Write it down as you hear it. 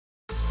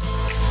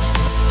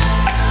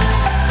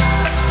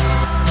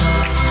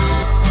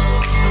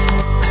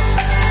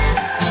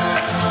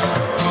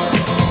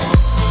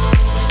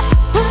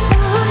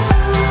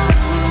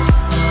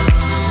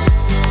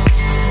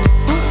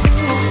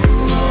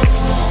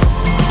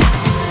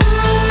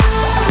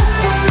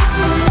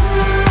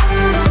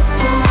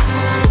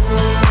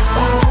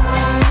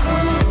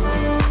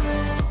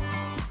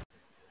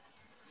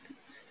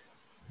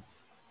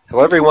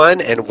Hello everyone,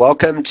 and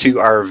welcome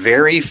to our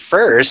very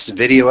first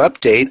video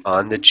update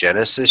on the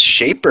Genesis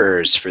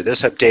Shapers. For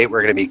this update,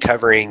 we're going to be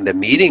covering the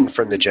meeting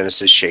from the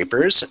Genesis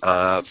Shapers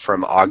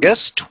from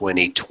August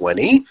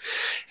 2020.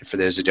 And for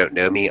those that don't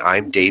know me,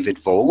 I'm David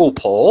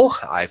Vogelpohl.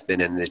 I've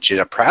been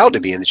proud to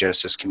be in the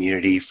Genesis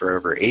community for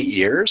over 8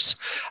 years.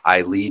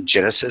 I lead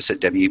Genesis at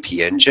WP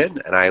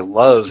Engine, and I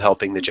love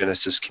helping the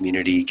Genesis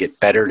community get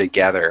better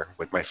together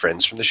with my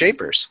friends from the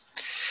Shapers.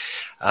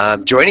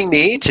 Joining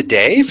me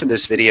today for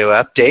this video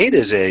update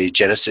is a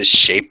Genesis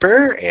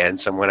Shaper and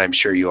someone I'm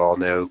sure you all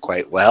know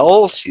quite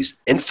well. She's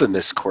an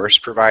infamous course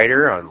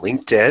provider on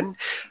LinkedIn,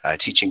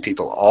 teaching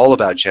people all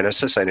about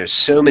Genesis. I know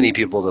so many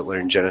people that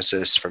learn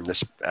Genesis from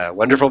this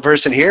wonderful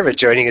person here, but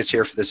joining us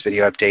here for this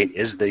video update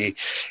is the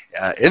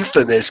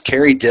infamous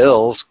Carrie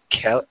Dils.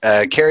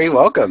 Carrie,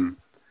 welcome.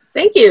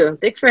 Thank you.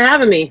 Thanks for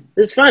having me.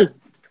 This is fun.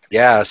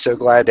 Yeah, so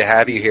glad to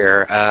have you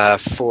here.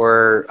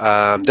 For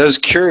those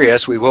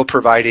curious, we will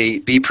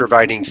be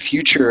providing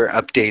future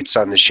updates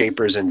on the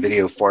Shapers in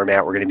video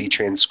format. We're going to be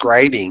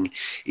transcribing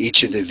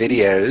each of the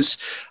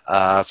videos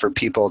for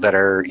people that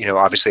are,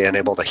 obviously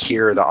unable to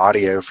hear the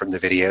audio from the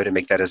video to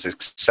make that as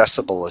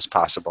accessible as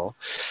possible.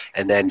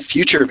 And then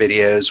future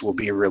videos will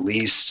be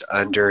released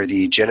under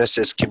the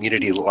Genesis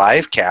Community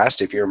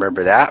Livecast. If you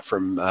remember that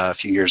from a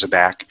few years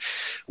back,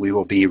 we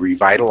will be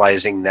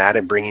revitalizing that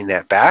and bringing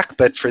that back.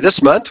 But for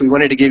this month, we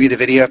wanted to give you the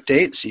video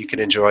update so you can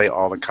enjoy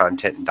all the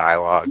content and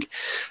dialogue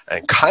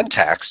and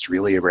context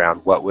really around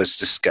what was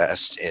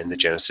discussed in the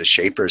Genesis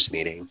Shapers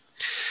meeting.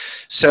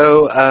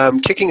 So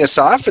kicking us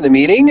off for the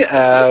meeting,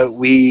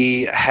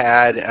 we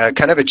had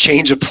kind of a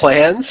change of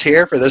plans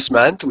here for this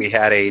month. We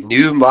had a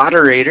new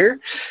moderator.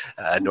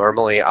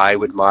 Normally I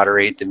would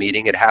moderate the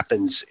meeting. It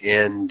happens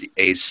in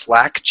a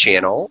Slack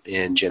channel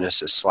in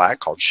Genesis Slack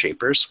called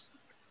Shapers.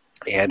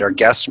 And our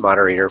guest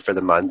moderator for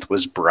the month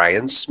was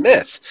Brian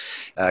Smith.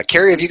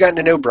 Carrie, have you gotten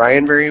to know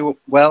Brian very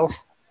well?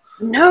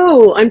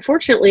 No,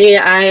 unfortunately,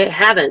 I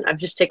haven't. I've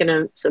just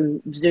taken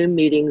some Zoom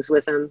meetings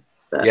with him.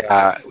 But.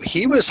 Yeah,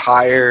 he was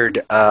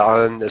hired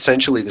on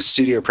essentially the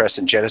StudioPress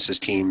and Genesis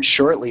team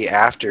shortly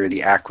after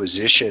the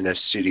acquisition of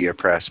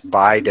StudioPress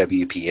by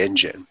WP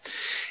Engine.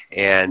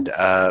 And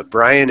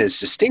Brian is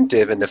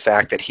distinctive in the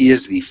fact that he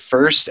is the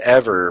first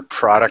ever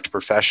product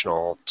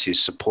professional to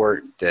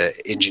support the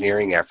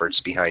engineering efforts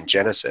behind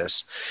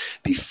Genesis.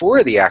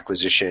 Before the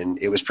acquisition,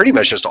 it was pretty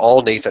much just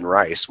all Nathan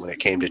Rice when it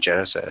came to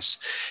Genesis.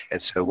 And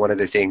so one of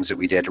the things that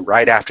we did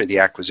right after the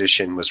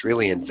acquisition was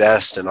really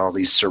invest in all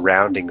these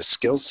surrounding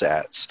skill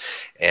sets.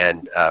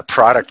 And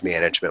product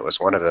management was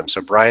one of them.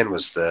 So Brian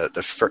was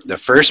the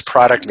first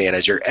product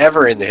manager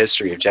ever in the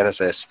history of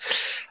Genesis,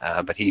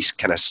 but he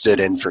kind of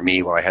stood in for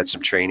me while I had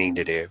some training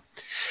to do.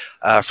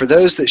 For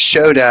those that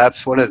showed up,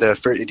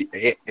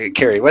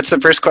 Carrie, what's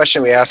the first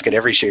question we ask in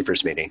every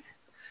Shapers meeting?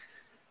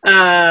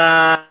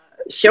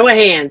 Show of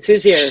hands.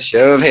 Who's here?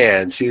 Show of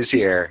hands. Who's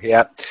here?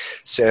 Yep.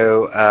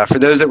 So for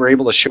those that were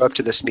able to show up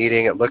to this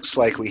meeting, it looks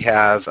like we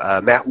have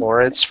Matt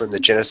Lawrence from the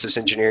Genesis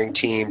engineering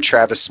team,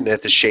 Travis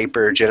Smith, the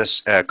Shaper,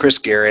 Chris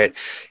Garrett,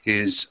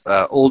 who's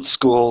old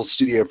school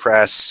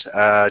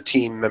StudioPress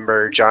team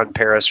member, John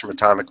Paris from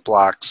Atomic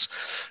Blocks,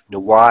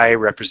 Nawai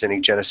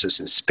representing Genesis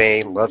in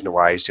Spain. Love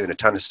Nawai. He's doing a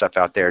ton of stuff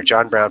out there.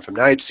 John Brown from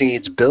Night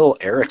Seeds, Bill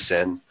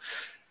Erickson.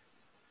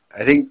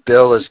 I think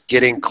Bill is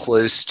getting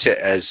close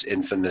to as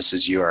infamous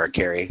as you are,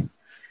 Carrie.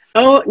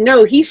 Oh,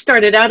 no, he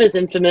started out as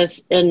infamous.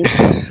 And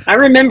I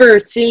remember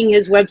seeing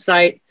his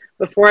website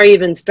before I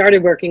even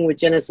started working with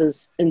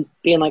Genesis and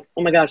being like,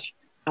 oh my gosh,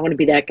 I want to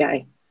be that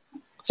guy.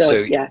 So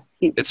yeah.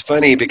 It's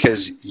funny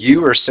because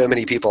you or so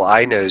many people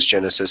I know's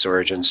Genesis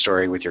origin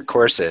story with your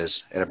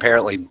courses, and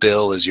apparently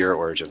Bill is your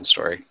origin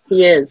story.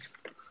 He is.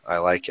 I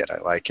like it. I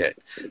like it.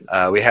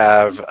 We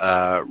have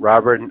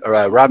Robin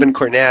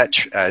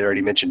Cornett. I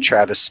already mentioned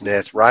Travis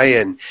Smith.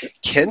 Ryan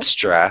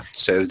Kinstra.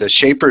 So the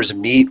Shapers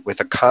meet with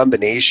a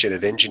combination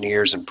of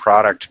engineers and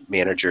product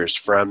managers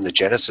from the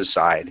Genesis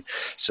side.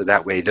 So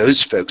that way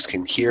those folks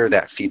can hear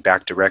that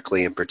feedback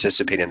directly and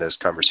participate in those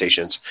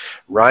conversations.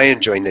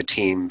 Ryan joined the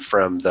team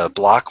from the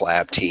Block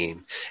Lab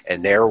team,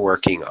 and they're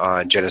working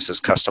on Genesis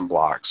custom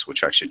blocks,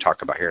 which I'll actually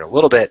talk about here in a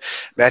little bit.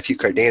 Matthew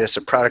Cardenas,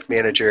 a product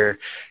manager.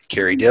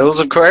 Carrie Dils,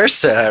 of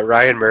course,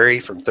 Ryan Murray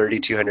from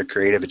 3200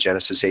 Creative, a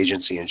Genesis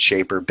agency and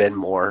Shaper, Ben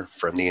Moore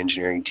from the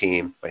engineering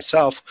team,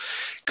 myself,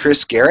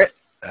 Chris Garrett,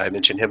 I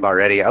mentioned him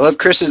already. I love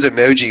Chris's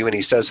emoji when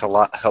he says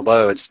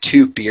hello. It's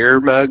 2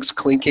 beer mugs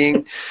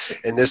clinking,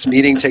 and this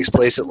meeting takes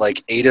place at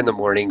like 8 in the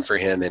morning for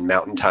him in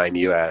Mountain Time,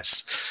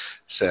 US.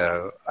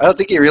 So I don't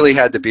think he really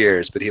had the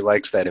beers, but he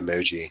likes that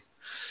emoji.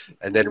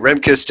 And then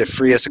Remkes de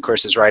Vries, of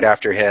course, is right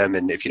after him.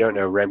 And if you don't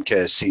know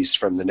Remkes, he's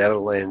from the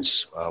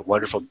Netherlands, a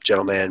wonderful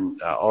gentleman,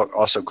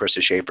 also, of course,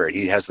 a Shaper.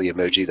 He has the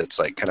emoji that's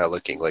like kind of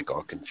looking like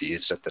all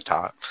confused at the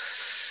top.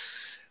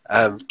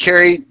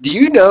 Carrie, do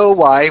you know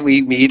why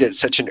we meet at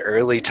such an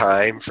early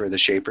time for the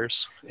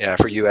Shapers,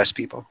 for U.S.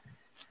 people?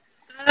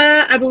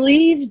 I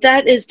believe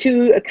that is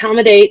to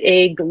accommodate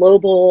a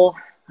global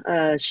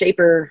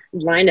Shaper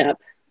lineup.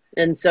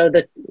 And so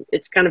that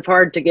it's kind of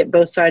hard to get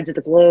both sides of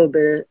the globe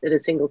at a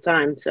single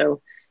time.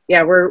 So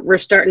yeah, we're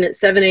starting at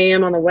 7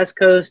 a.m. on the West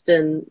Coast.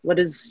 And how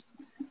does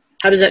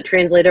that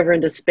translate over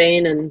into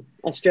Spain and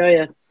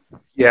Australia?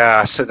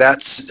 Yeah, so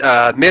that's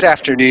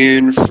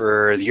mid-afternoon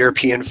for the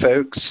European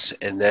folks,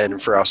 and then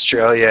for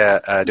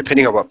Australia,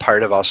 depending on what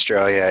part of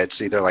Australia,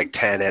 it's either like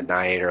 10 at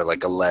night or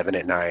like 11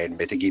 at night.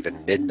 I think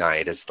even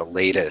midnight is the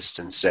latest.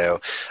 And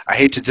so I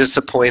hate to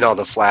disappoint all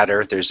the flat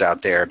earthers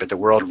out there, but the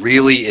world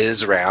really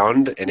is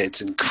round, and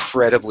it's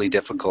incredibly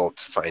difficult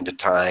to find a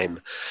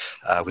time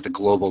with a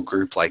global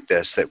group like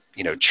this that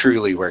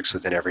truly works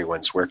within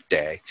everyone's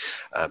workday.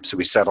 So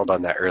we settled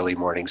on that early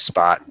morning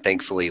spot, and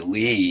thankfully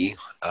Lee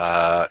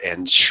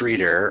and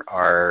Schreeder,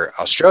 our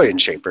Australian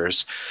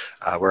shapers,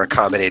 were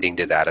accommodating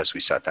to that as we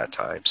set that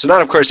time. So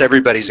not, of course,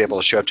 everybody's able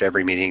to show up to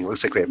every meeting. It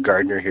looks like we have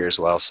Gardner here as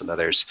well, some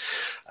others,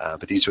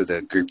 but these were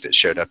the group that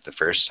showed up the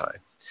first time.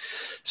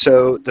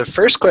 So the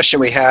first question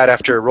we had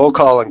after a roll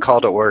call and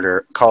call to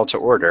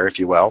order, if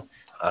you will,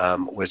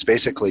 was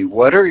basically,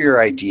 what are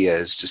your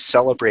ideas to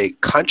celebrate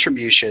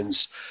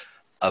contributions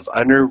of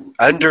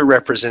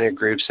underrepresented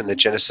groups in the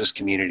Genesis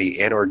community,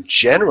 and or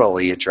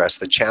generally address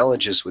the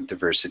challenges with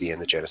diversity in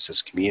the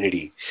Genesis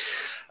community?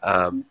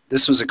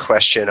 This was a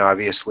question,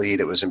 obviously,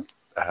 that was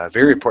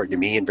very important to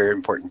me and very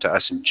important to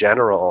us in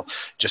general,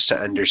 just to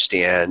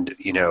understand,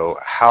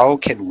 how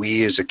can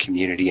we as a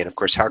community, and of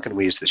course, how can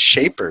we as the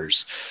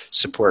shapers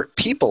support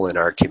people in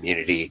our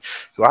community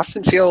who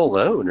often feel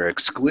alone or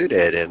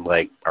excluded, and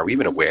are we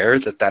even aware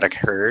that that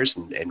occurs?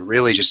 And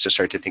really just to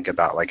start to think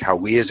about how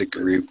we as a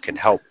group can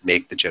help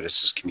make the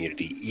Genesis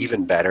community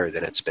even better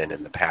than it's been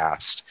in the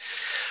past.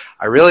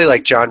 I really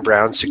like John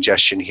Brown's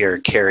suggestion here,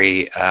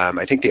 Carrie.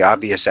 I think the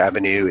obvious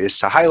avenue is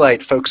to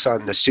highlight folks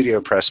on the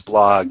Studio Press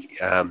blog,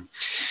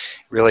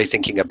 really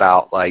thinking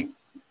about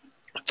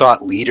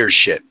thought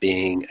leadership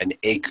being an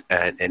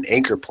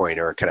anchor point,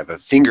 or kind of a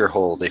finger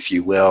hold, if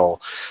you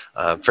will,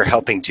 for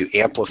helping to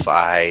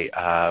amplify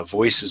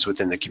voices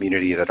within the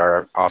community that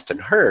are often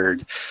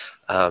heard,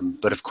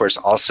 but of course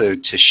also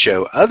to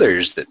show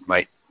others that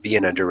might be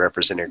in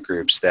underrepresented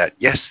groups that,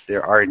 yes,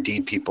 there are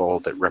indeed people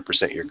that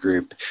represent your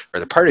group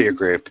or the part of your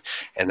group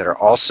and that are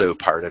also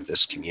part of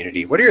this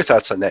community. What are your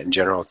thoughts on that in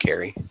general,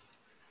 Carrie?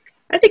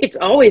 I think it's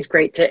always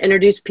great to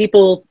introduce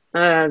people,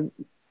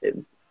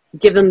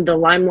 give them the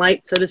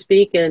limelight, so to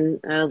speak, and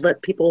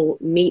let people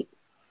meet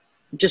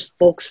just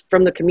folks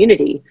from the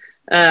community.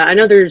 I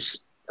know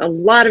there's a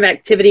lot of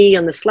activity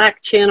on the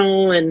Slack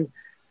channel and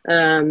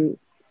on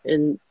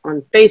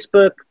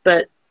Facebook,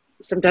 but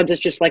sometimes it's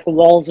just like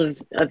walls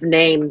of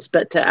names.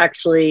 But to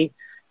actually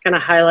kind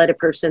of highlight a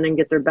person and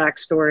get their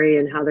backstory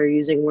and how they're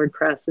using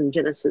WordPress and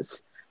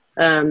Genesis.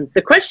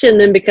 The question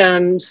then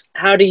becomes,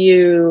 how do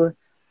you,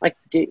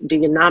 do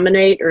you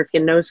nominate, or if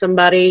you know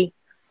somebody,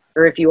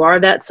 or if you are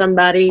that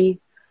somebody,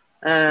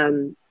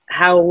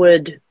 how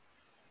would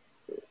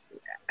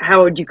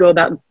you go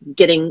about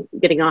getting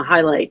a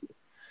highlight?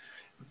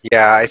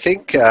 Yeah, I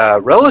think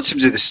relative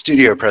to the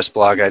Studio Press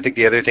blog, I think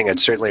the other thing I'd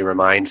certainly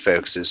remind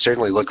folks is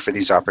certainly look for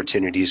these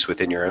opportunities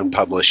within your own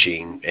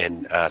publishing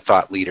and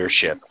thought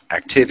leadership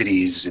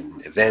activities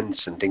and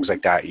events and things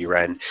like that you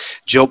run.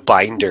 Jill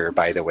Binder,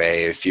 by the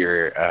way, if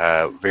you're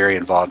very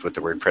involved with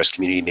the WordPress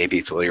community, you may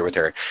be familiar with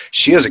her.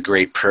 She has a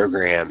great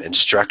program and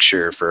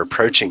structure for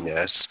approaching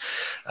this.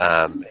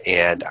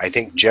 And I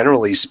think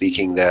generally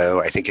speaking,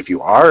 though, I think if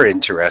you are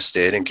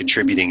interested in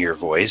contributing your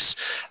voice,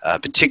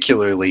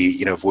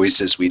 particularly,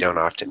 voices we don't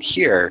often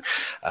hear,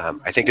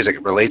 I think as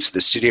it relates to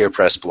the Studio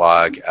Press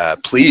blog,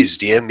 please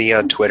DM me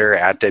on Twitter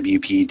at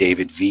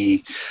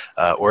WPDavidV,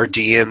 or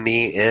DM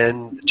me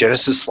in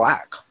Genesis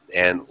Slack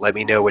and let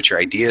me know what your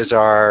ideas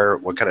are,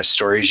 what kind of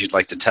stories you'd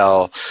like to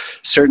tell.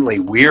 Certainly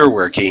we're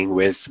working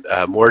with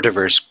more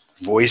diverse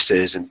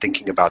voices and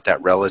thinking about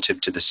that relative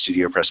to the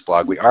Studio Press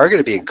blog. We are going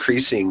to be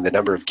increasing the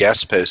number of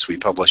guest posts we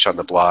publish on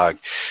the blog,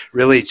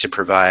 really to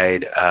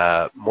provide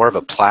more of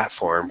a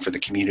platform for the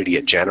community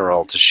in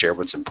general to share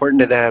what's important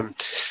to them,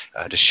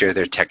 to share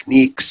their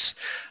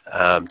techniques,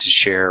 to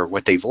share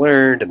what they've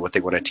learned and what they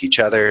want to teach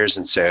others.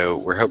 And so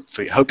we're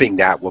hoping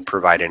that will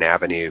provide an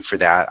avenue for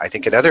that. I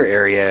think another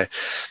area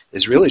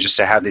is really just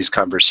to have these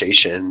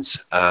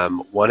conversations.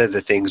 One of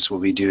the things we'll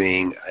be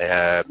doing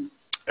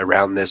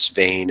around this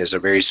vein is a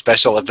very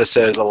special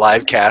episode of the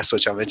live cast,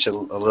 which I'll mention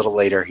a little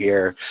later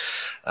here.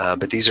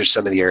 But these are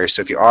some of the areas.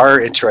 So if you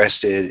are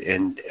interested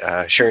in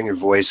sharing your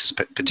voice,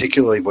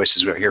 particularly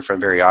voices we don't hear from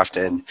very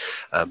often,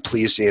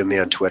 please DM me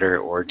on Twitter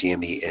or DM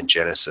me in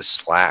Genesis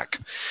Slack.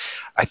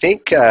 I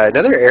think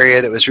another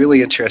area that was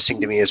really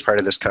interesting to me as part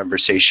of this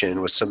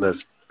conversation was some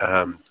of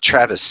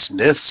Travis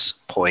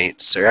Smith's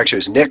points, or actually it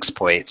was Nick's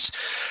points,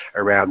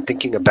 around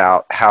thinking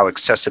about how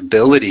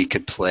accessibility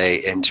could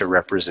play into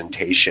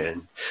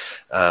representation.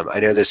 I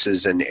know this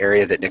is an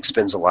area that Nick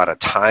spends a lot of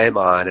time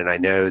on, and I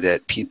know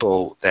that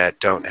people that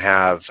don't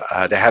have,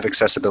 that have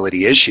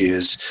accessibility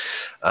issues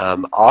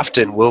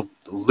often will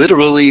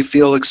literally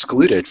feel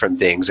excluded from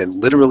things and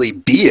literally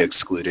be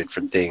excluded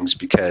from things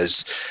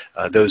because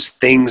those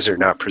things are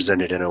not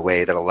presented in a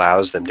way that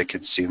allows them to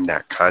consume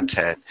that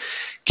content.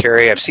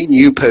 Carrie, I've seen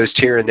you post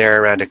here and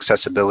there around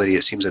accessibility.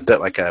 It seems a bit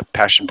like a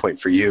passion point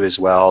for you as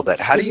well, but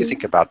how do you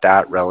think about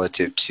that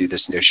relative to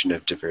this notion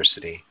of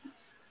diversity?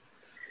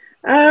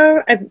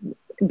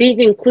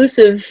 Being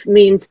inclusive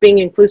means being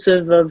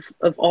inclusive of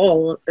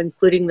all,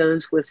 including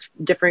those with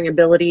differing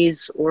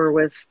abilities or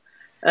with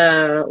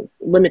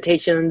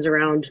limitations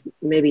around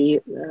maybe,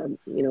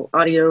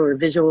 audio or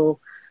visual.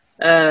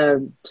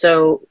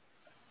 So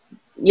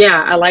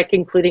yeah, I like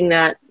including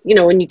that.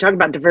 When you talk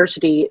about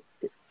diversity,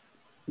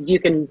 you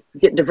can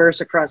get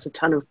diverse across a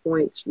ton of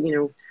points,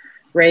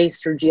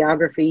 race or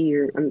geography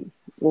or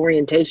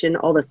orientation,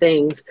 all the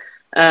things.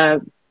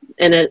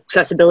 And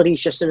accessibility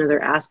is just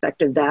another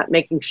aspect of that,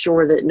 making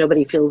sure that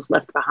nobody feels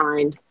left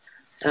behind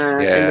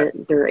and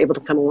that they're able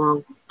to come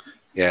along.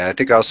 Yeah, I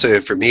think also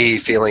for me,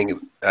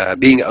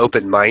 being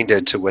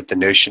open-minded to what the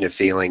notion of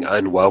feeling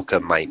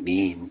unwelcome might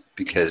mean,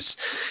 because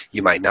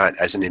you might not,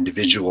 as an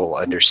individual,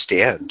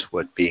 understand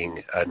what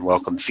being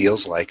unwelcome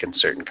feels like in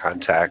certain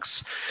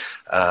contexts.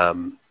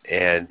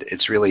 And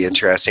it's really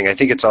interesting. I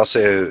think it's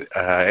also,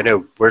 I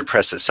know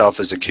WordPress itself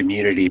as a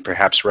community,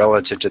 perhaps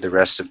relative to the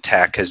rest of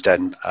tech, has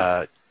done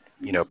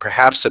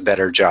perhaps a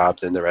better job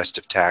than the rest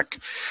of tech.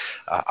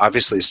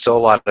 Obviously, still a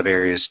lot of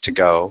areas to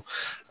go.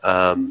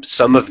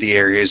 Some of the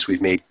areas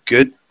we've made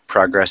good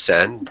progress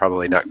in,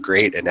 probably not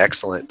great and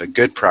excellent, but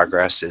good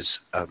progress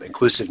is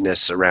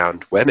inclusiveness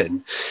around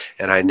women.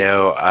 And I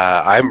know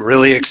I'm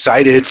really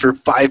excited for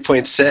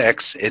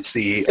 5.6. It's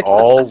the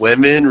all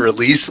women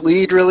release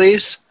lead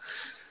release.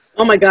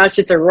 Oh my gosh,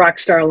 it's a rock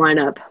star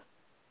lineup.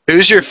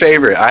 Who's your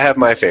favorite? I have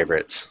my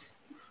favorites.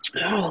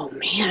 Oh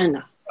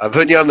man. I'm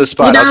putting you on the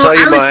spot. I'll tell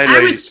you mine.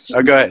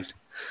 Go ahead.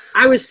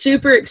 I was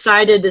super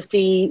excited to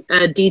see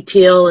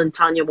Dils and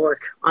Tanya Mork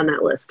on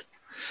that list.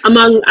 I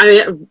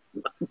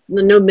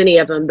know many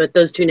of them, but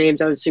those two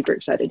names I was super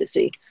excited to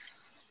see.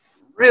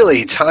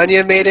 Really?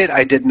 Tanya made it?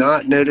 I did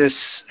not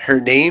notice her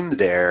name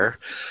there.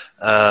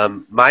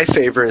 My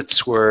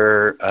favorites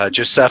were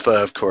Josepha,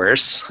 of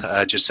course,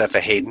 Josepha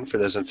Hayden, for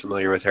those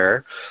unfamiliar with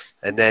her.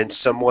 And then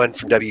someone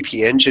from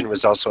WP Engine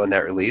was also on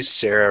that release,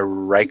 Sarah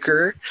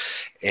Riker,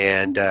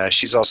 and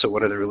she's also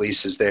one of the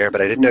releases there.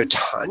 But I didn't know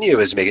Tanya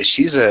was making it.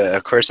 She's,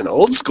 of course, an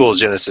old school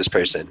Genesis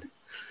person.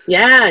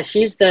 Yeah,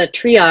 she's the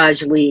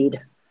triage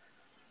lead.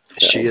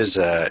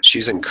 So.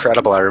 She's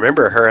incredible. I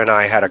remember her and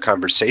I had a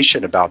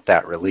conversation about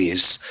that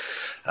release.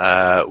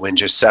 When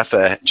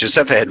Josepha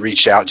had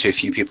reached out to a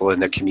few people in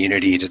the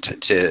community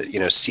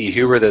to see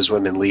who were those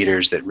women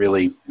leaders that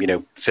really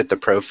fit the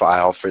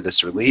profile for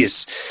this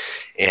release,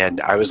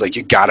 and I was like,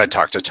 you gotta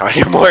talk to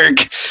Tanya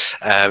Mork,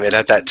 and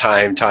at that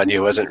time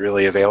Tanya wasn't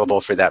really available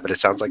for that, but it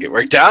sounds like it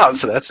worked out,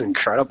 so that's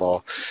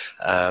incredible.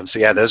 So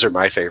yeah, those are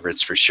my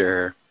favorites for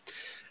sure.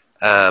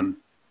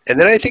 And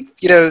then I think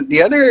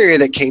the other area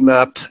that came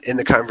up in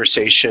the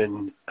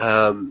conversation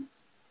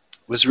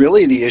was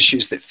really the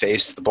issues that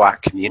face the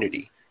Black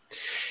community.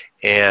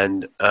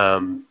 And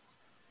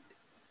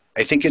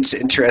I think it's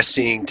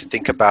interesting to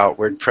think about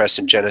WordPress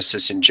and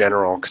Genesis in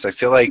general, because I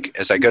feel like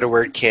as I go to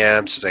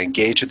WordCamps, as I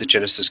engage with the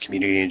Genesis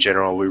community in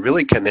general, we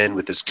really come in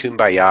with this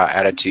kumbaya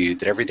attitude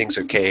that everything's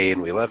okay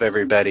and we love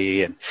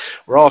everybody and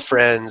we're all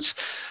friends.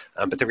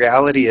 But the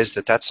reality is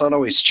that that's not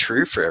always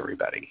true for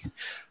everybody.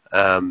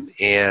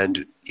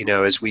 And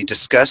as we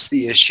discuss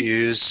the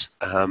issues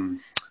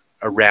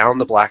around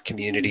the Black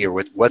community, or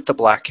with what the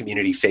Black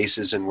community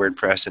faces in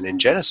WordPress and in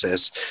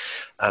Genesis,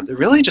 there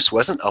really just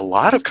wasn't a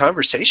lot of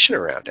conversation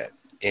around it.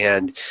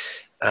 And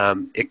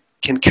it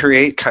can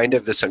create kind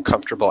of this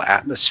uncomfortable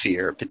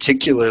atmosphere,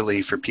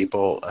 particularly for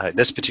people in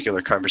this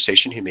particular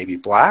conversation who may be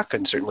Black,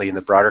 and certainly in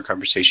the broader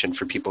conversation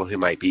for people who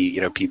might be,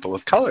 people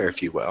of color,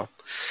 if you will.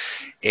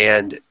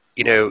 And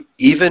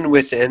even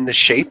within the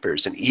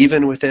shapers, and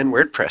even within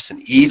WordPress,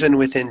 and even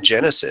within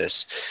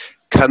Genesis,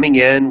 coming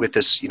in with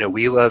this,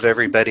 we love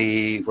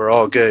everybody, we're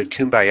all good,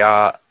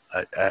 kumbaya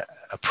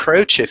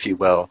approach, if you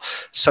will,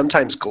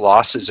 sometimes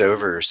glosses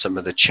over some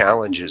of the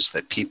challenges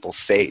that people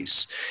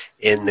face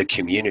in the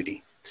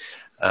community.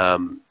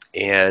 And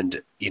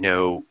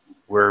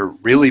we're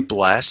really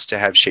blessed to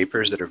have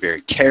shapers that are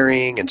very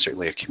caring, and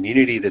certainly a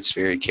community that's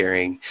very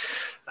caring.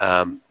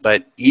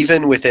 But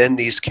even within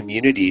these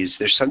communities,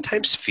 there's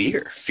sometimes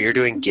fear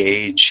to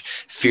engage,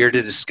 fear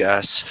to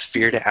discuss,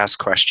 fear to ask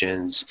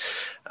questions.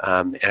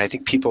 And I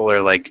think people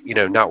are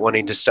not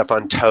wanting to step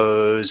on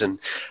toes and,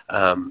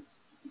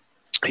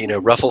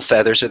 ruffle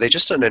feathers, or they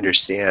just don't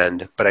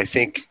understand. But I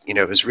think,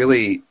 it was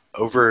really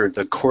over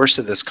the course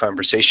of this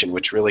conversation,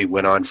 which really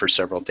went on for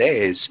several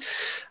days,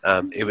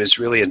 it was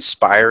really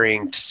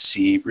inspiring to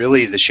see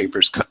really the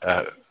shapers,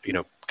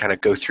 kind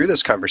of go through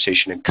this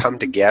conversation and come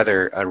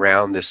together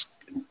around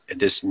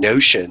this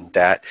notion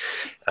that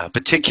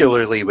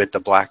particularly with the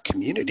Black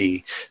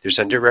community, there's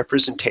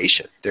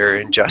underrepresentation, there are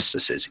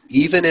injustices,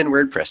 even in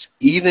WordPress,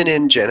 even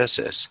in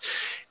Genesis.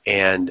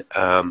 And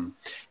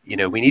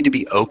we need to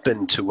be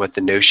open to what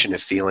the notion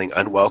of feeling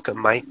unwelcome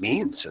might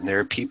means. And there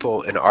are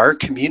people in our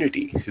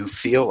community who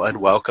feel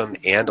unwelcome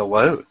and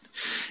alone.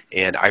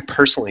 And I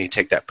personally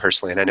take that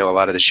personally, and I know a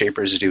lot of the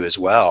shapers do as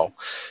well.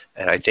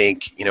 And I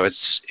think,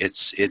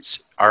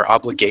 it's our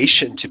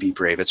obligation to be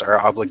brave. It's our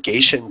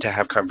obligation to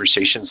have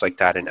conversations like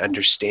that and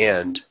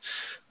understand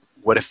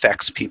what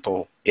affects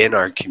people in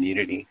our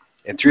community.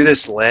 And through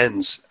this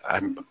lens,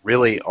 I'm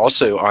really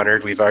also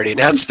honored, we've already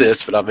announced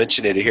this, but I'll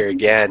mention it here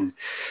again,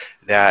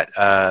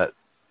 that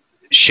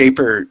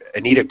shaper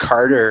Anita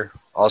Carter,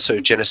 also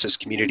Genesis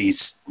community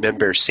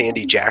member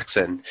Sandy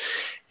Jackson,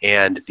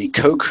 and the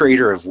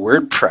co-creator of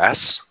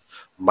WordPress,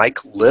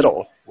 Mike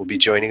Little, will be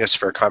joining us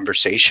for a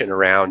conversation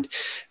around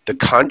the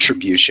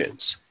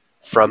contributions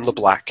from the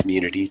Black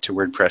community to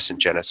WordPress and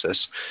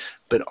Genesis,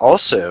 but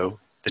also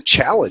the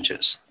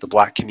challenges the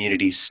Black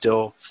community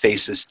still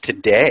faces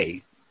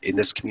today in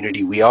this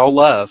community we all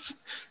love.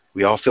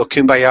 We all feel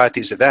kumbaya at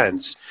these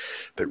events,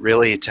 but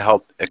really to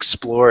help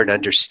explore and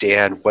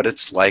understand what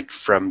it's like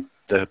from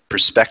the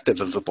perspective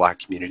of the Black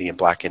community and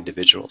Black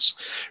individuals.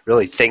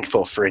 Really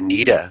thankful for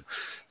Anita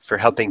for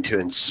helping to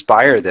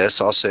inspire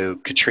this. Also,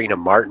 Katrina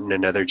Martin,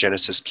 another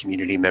Genesis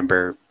community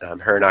member,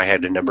 her and I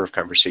had a number of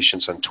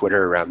conversations on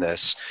Twitter around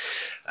this.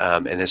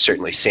 And then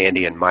certainly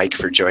Sandy and Mike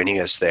for joining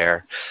us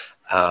there.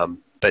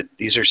 But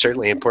these are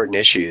certainly important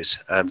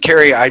issues.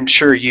 Carrie, I'm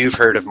sure you've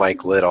heard of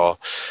Mike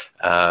Little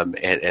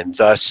and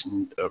thus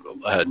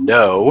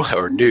know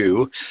or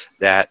knew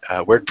that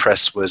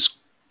WordPress was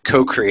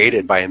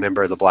co-created by a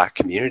member of the Black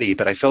community,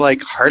 but I feel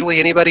like hardly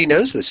anybody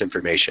knows this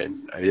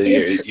information. I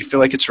mean, you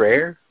feel like it's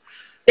rare?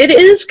 It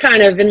is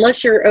kind of,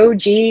 unless you're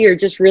OG or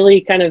just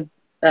really kind of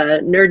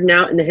nerding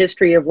out in the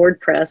history of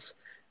WordPress,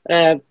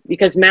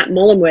 because Matt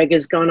Mullenweg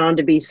has gone on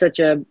to be such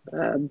a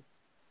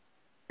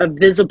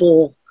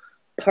visible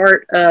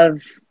part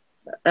of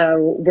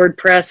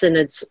WordPress and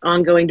its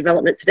ongoing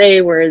development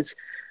today, whereas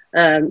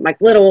Mike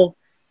Little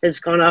has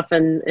gone off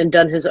and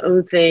done his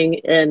own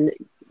thing. And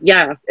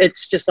yeah,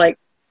 it's just like,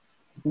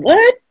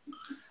 what?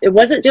 It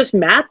wasn't just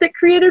Matt that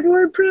created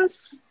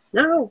WordPress?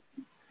 No,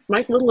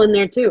 Mike Little in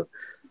there too.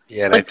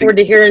 Yeah, and Look forward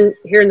to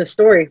hearing the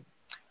story.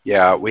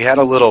 Yeah, we had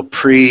a little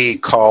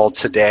pre-call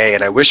today,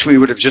 and I wish we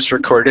would have just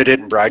recorded it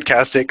and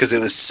broadcast it because it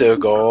was so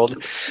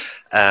gold.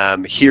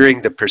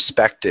 Hearing the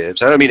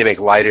perspectives. I don't mean to make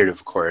light of it,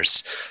 of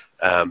course.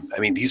 I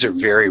mean, these are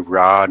very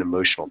raw and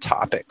emotional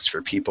topics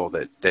for people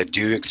that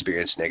do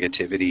experience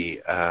negativity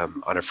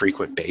on a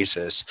frequent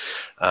basis.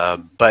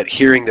 But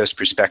hearing those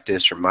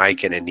perspectives from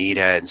Mike and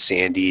Anita and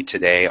Sandy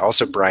today,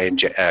 also Brian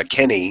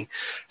Kenny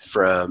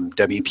from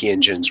WP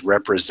Engines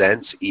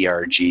represents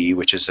ERG,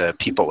 which is a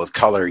people of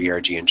color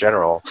ERG in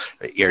general.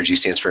 ERG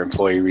stands for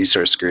Employee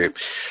Resource Group.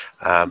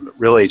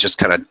 Really just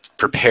kind of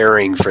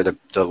preparing for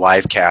the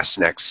live cast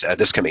next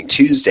this coming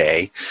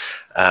Tuesday.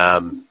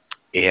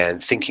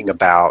 And thinking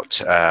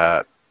about,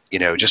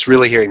 just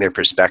really hearing their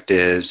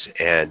perspectives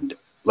and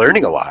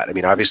learning a lot. I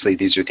mean, obviously,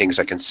 these are things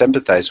I can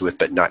sympathize with,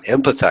 but not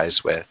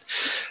empathize with.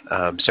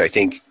 So I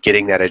think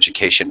getting that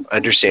education,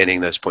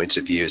 understanding those points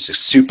of view is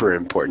super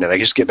important. And I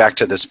just get back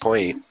to this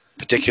point,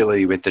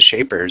 particularly with the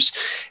shapers,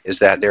 is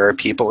that there are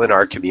people in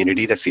our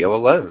community that feel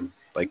alone.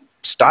 Like,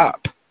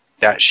 stop.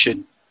 That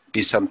should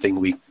be something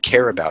we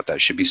care about.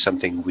 That should be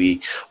something we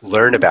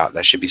learn about.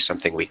 That should be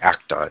something we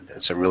act on.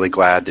 And so I'm really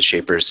glad the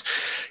shapers,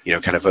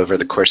 kind of over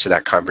the course of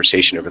that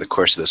conversation, over the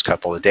course of those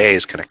couple of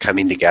days, kind of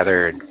coming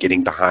together and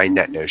getting behind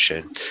that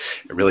notion.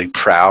 I'm really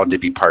proud to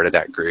be part of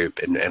that group,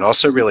 and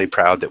also really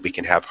proud that we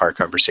can have hard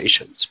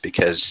conversations,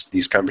 because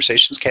these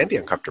conversations can be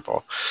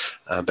uncomfortable.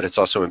 But it's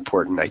also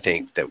important, I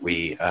think, that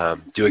we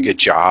do a good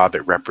job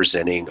at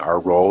representing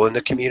our role in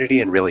the community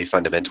and really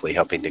fundamentally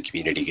helping the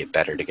community get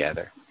better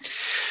together.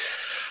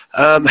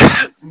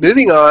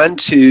 Moving on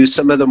to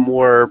some of the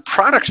more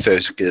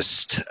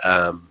product-focused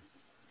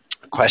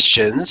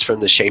questions from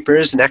the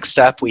shapers. Next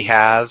up we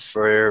have,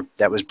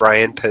 that was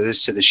Brian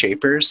posed to the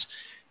shapers.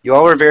 You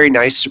all were very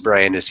nice to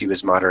Brian as he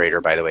was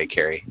moderator, by the way,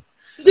 Carrie.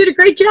 You did a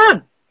great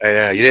job. I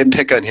know, you didn't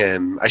pick on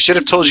him. I should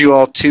have told you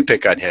all to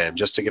pick on him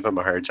just to give him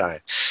a hard time.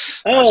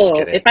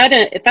 Oh, if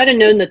I'd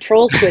known the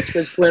troll switch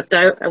was flipped,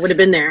 I would have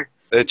been there.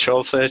 The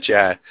troll switch,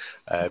 yeah.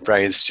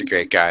 Brian's such a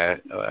great guy.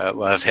 I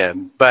love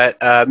him. But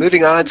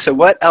moving on, so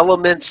what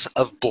elements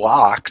of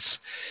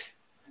blocks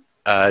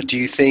what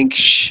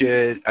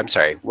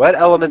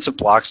elements of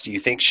blocks do you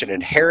think should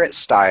inherit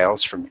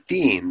styles from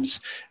themes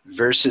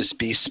versus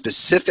be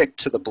specific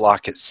to the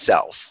block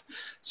itself?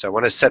 So I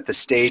want to set the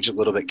stage a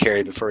little bit,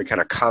 Carrie, before we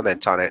kind of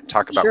comment on it and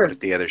talk about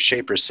what the other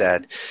shapers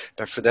said.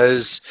 But for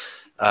those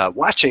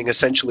watching,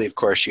 essentially, of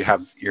course, you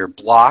have your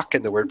block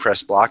in the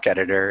WordPress block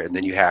editor, and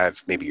then you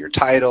have maybe your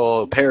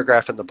title,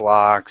 paragraph in the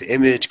block,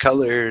 image,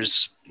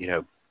 colors,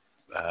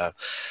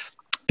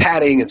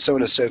 padding, and so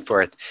on and so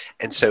forth.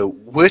 And so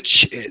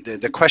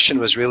the question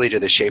was really to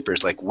the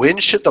shapers, like, when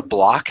should the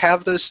block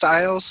have those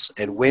styles,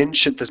 and when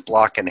should this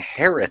block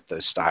inherit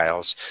those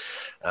styles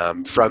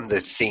from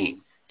the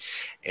theme?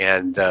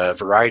 And the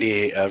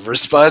variety of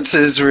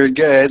responses were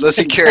good. Let's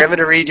see, Carrie, I'm going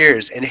to read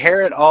yours.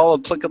 Inherit all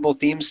applicable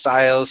theme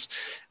styles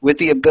with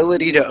the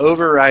ability to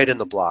override in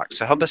the block.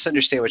 So help us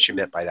understand what you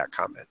meant by that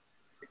comment.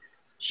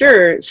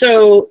 Sure.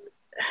 So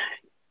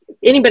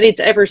anybody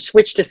that's ever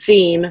switched a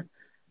theme,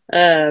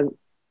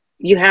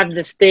 you have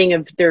this thing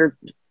of their,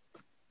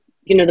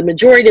 the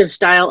majority of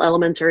style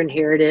elements are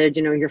inherited,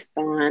 your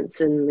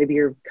fonts and maybe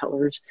your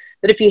colors.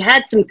 But if you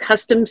had some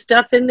custom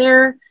stuff in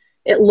there,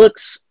 it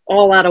looks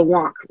all out of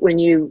wonk when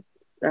you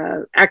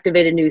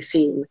activate a new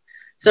theme.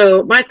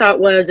 So my thought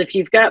was, if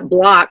you've got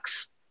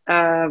blocks,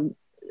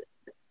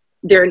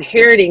 they're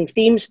inheriting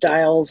theme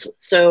styles.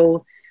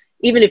 So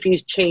even if you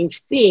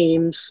change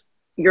themes,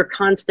 your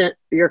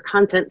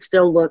content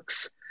still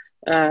looks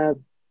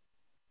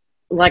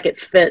like it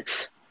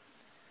fits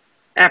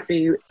after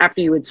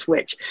you would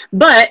switch.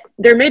 But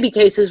there may be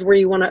cases where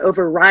you want to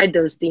override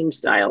those theme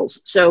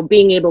styles. So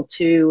being able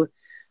to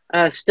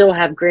still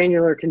have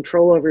granular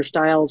control over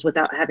styles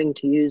without having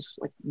to use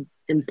like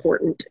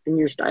important in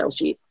your style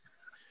sheet.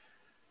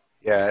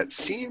 Yeah, it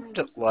seemed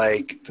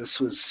like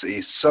this was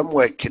a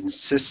somewhat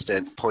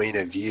consistent point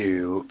of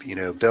view.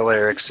 Bill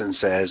Erickson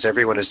says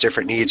everyone has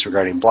different needs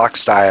regarding block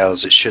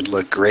styles. It should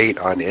look great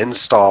on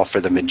install for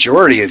the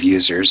majority of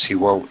users who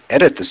won't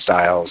edit the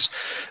styles,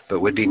 but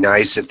would be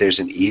nice if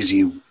there's an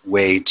easy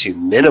way to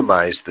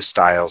minimize the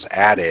styles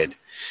added.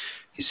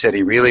 He said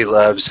he really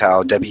loves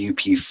how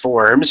WP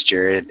Forms,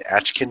 Jared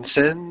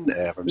Atkinson,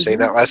 if I'm saying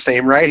that last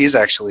name right, he's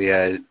actually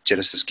a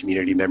Genesis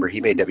community member.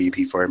 He made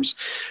WP Forms,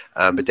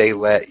 but they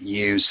let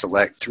you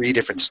select 3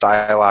 different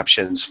style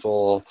options: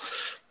 full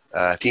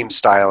theme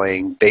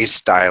styling, base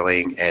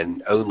styling,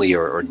 and only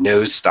or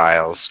no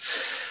styles.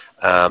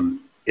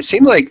 It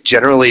seemed like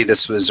generally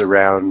this was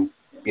around,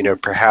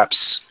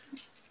 perhaps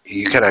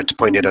you kind of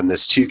pointed on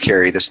this too,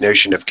 Carrie, this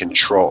notion of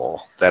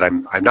control that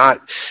I'm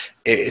not.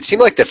 It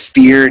seemed like the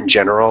fear in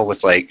general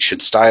with like,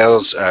 should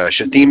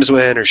themes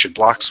win or should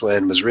blocks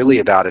win, was really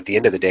about, at the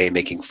end of the day,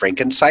 making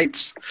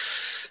Frankensites,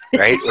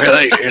 right? Where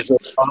like there's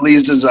all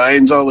these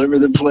designs all over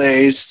the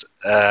place.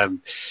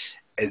 And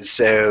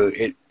so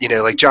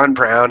like John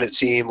Brown, it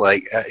seemed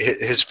like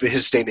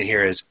his statement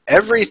here is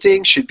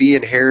everything should be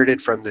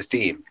inherited from the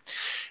theme.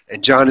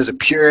 And John is a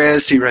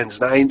purist. He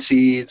runs 9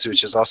 Seeds,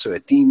 which is also a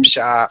theme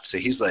shop. So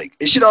he's like,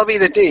 it should all be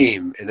the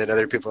theme. And then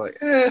other people are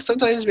like,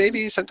 sometimes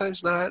maybe,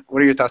 sometimes not.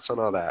 What are your thoughts on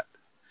all that?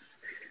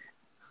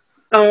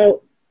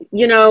 Oh,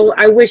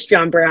 I wish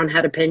John Brown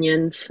had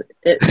opinions.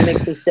 It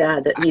makes me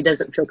sad that he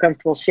doesn't feel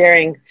comfortable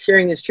sharing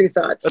his true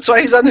thoughts. That's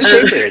why he's on the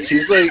Shapers.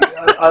 He's like,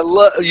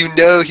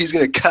 he's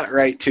going to cut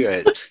right to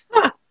it.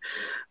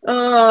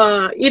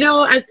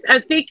 I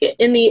think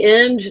in the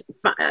end,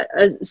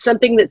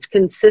 something that's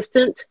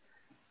consistent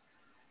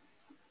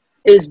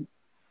is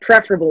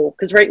preferable,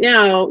 because right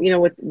now,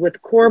 with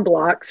core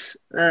blocks,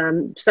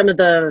 some of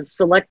the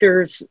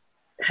selectors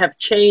have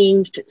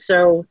changed.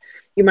 So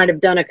you might have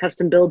done a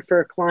custom build for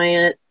a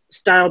client,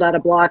 styled out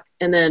a block,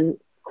 and then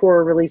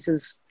core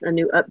releases a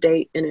new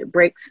update and it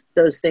breaks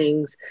those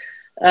things.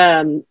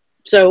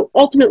 So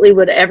ultimately,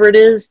 whatever it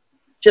is,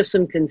 just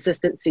some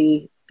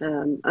consistency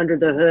under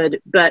the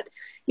hood. But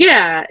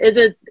yeah,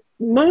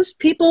 most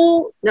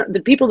people,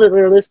 the people that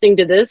are listening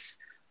to this,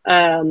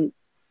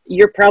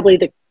 you're probably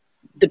the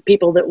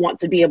people that want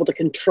to be able to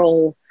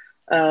control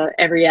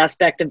every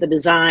aspect of the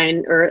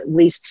design, or at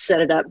least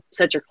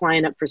set your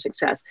client up for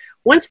success.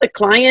 Once the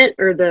client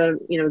or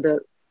the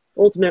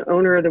ultimate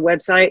owner of the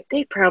website,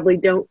 they probably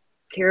don't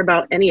care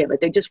about any of it.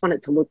 They just want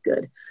it to look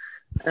good.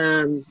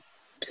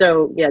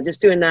 So yeah,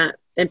 just doing that,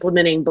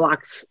 implementing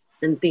blocks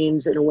and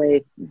themes in a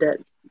way that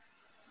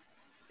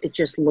it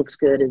just looks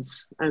good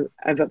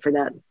I vote for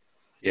that.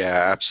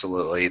 Yeah,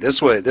 absolutely.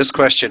 This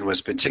question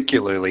was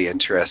particularly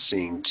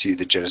interesting to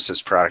the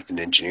Genesis product and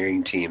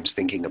engineering teams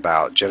thinking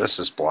about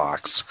Genesis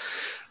blocks,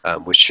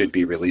 which should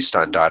be released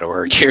on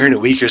 .org here in a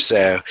week or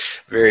so.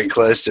 Very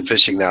close to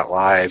pushing that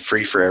live,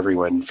 free for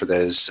everyone for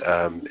those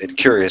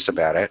curious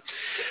about it.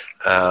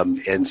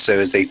 And so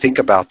as they think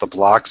about the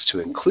blocks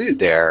to include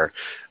there,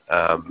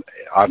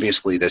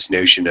 obviously this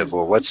notion of,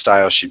 well, what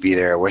style should be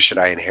there? What should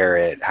I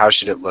inherit? How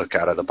should it look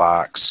out of the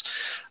box?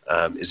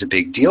 Is a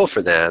big deal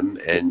for them.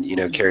 And,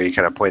 Carrie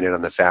kind of pointed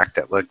on the fact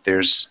that, look,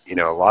 there's, a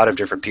lot of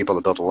different people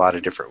that build a lot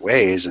of different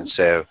ways. And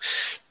so,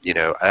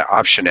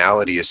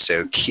 optionality is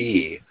so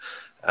key.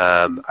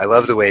 I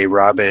love the way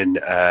Robin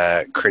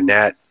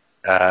Cornett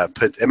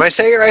am I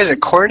saying it right? Is it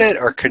Cornett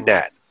or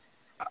Cornett?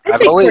 I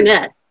say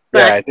Cornett.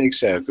 Yeah, I think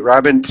so.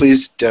 Robin,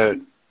 please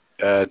don't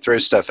throw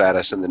stuff at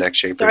us in the next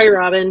Shapers. Sorry,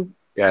 Robin.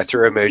 Yeah,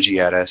 throw emoji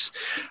at us.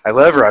 I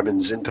love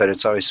Robin's input.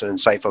 It's always so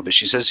insightful. But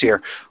she says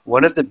here,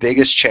 one of the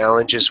biggest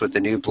challenges with the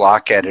new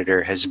block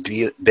editor has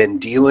been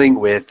dealing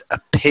with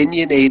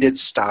opinionated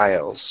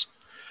styles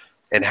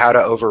and how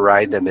to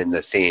override them in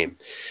the theme.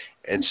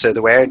 And so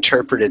the way I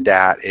interpreted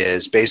that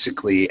is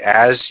basically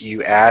as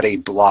you add a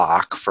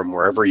block from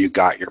wherever you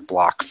got your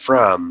block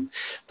from,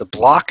 the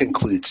block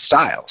includes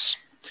styles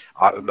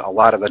a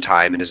lot of the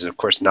time, and is of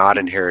course not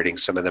inheriting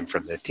some of them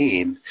from the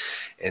theme.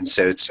 And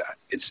so it's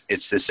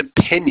it's this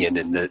opinion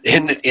in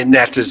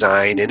that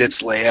design, in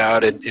its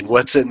layout, and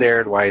what's in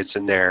there and why it's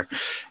in there.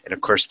 And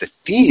of course, the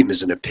theme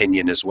is an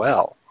opinion as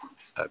well,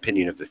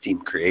 opinion of the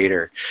theme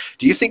creator.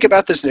 Do you think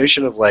about this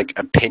notion of like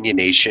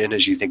opinionation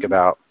as you think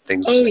about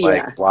things Oh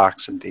like yeah.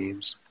 blocks and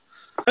themes?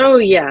 Oh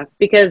yeah,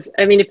 because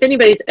I mean, if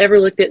anybody's ever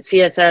looked at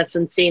CSS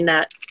and seen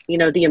that,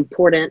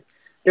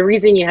 the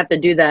reason you have to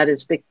do that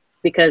is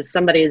because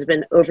somebody has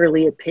been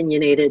overly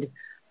opinionated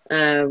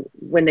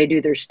when they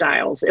do their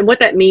styles. And what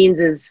that means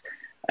is,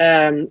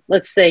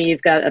 let's say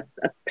you've got a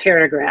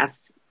paragraph,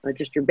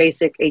 just your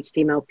basic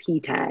HTML p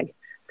tag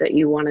that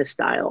you want to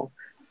style.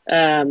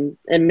 And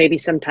maybe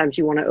sometimes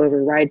you want to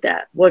override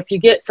that. Well, if you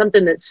get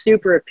something that's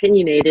super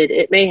opinionated,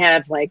 it may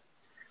have like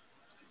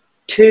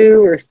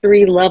 2 or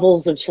 3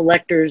 levels of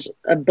selectors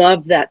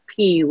above that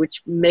P,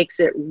 which makes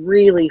it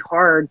really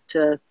hard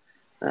to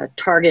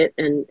target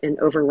and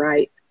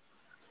overwrite.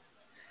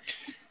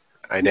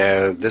 I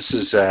know this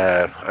is,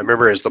 I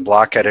remember as the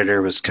block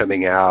editor was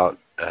coming out,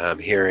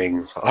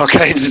 hearing all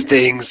kinds of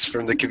things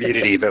from the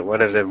community, but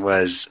one of them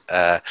was,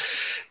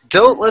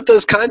 don't let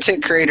those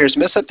content creators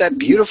mess up that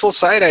beautiful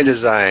site I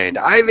designed.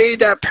 I made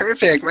that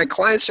perfect. My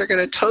clients are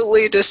going to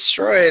totally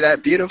destroy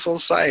that beautiful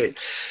site.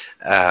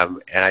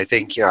 And I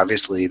think,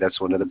 obviously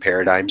that's one of the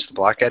paradigms the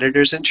block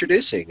editor is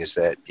introducing, is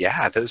that,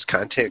 yeah, those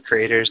content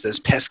creators, those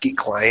pesky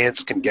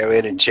clients can go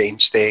in and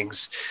change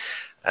things.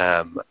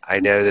 I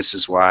know this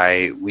is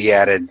why we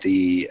added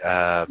the,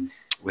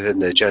 within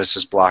the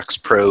Genesis Blocks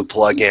Pro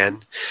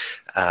plugin,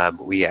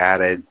 we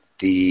added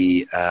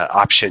the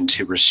option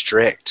to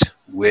restrict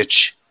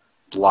which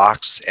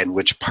blocks and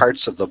which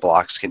parts of the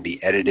blocks can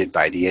be edited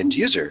by the end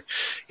user,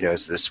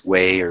 as this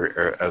way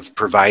of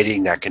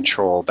providing that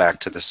control back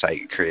to the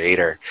site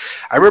creator.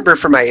 I remember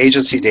from my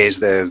agency days,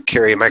 though,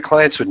 Carrie, my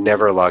clients would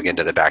never log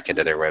into the back end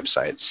of their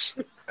websites.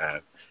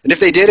 And if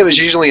they did, it was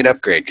usually an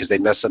upgrade because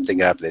they'd mess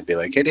something up and they'd be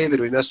like, hey, David,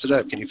 we messed it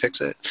up. Can you fix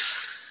it?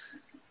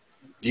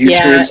 Do you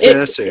experience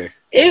this? Or?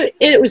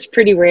 It was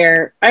pretty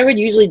rare. I would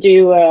usually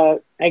do,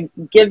 I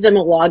give them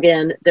a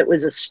login that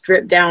was a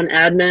stripped down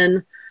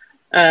admin,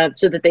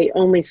 so that they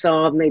only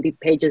saw maybe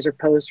pages or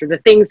posts or the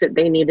things that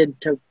they needed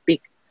to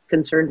be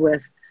concerned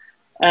with.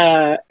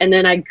 And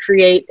then I'd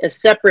create a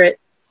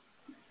separate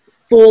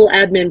full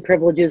admin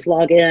privileges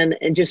login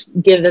and just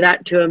give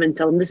that to them and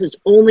tell them this is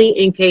only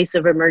in case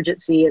of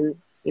emergency, and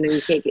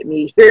you can't get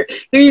me here.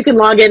 Here you can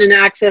log in and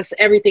access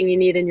everything you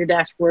need in your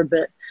dashboard,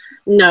 but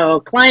no,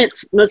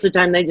 clients most of the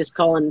time they just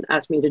call and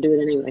ask me to do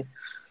it anyway.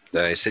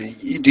 Nice. And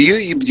do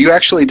you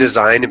actually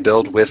design and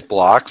build with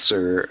blocks,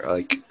 or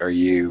like are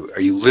you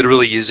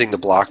literally using the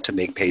block to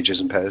make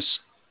pages and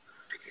posts?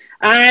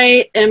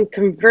 I am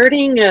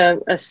converting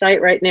a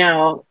site right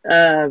now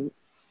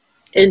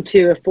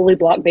into a fully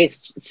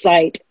block-based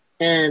site,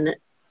 and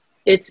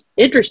it's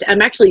interesting.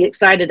 I'm actually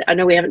excited. I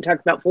know we haven't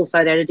talked about full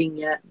site editing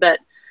yet, but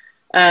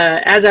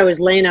as I was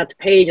laying out the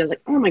page, I was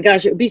like, oh my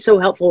gosh, it would be so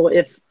helpful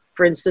if,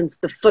 for instance,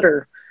 the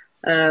footer,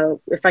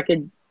 if I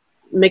could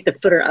make the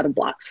footer out of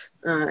blocks.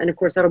 And of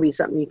course, that'll be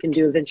something you can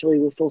do eventually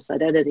with full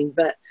site editing.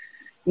 But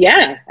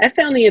yeah, I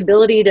found the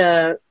ability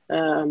to,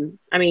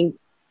 I mean,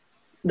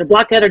 the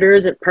block editor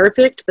isn't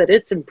perfect, but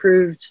it's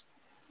improved,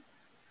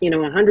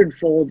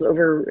 100-fold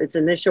over its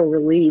initial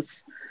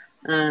release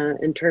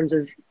in terms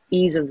of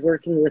ease of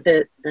working with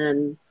it.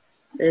 And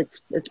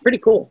it's pretty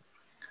cool.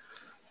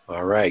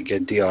 All right,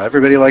 good deal.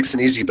 Everybody likes an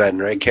easy button,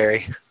 right,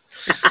 Carrie?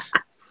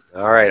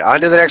 All right,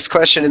 on to the next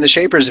question in the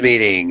Shapers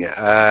meeting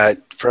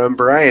from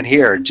Brian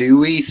here. Do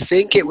we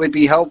think it would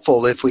be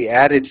helpful if we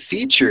added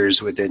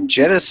features within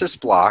Genesis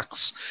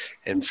Blocks?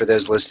 And for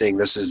those listening,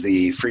 this is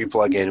the free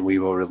plugin we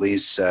will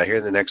release here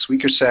in the next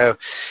week or so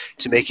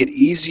to make it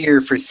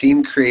easier for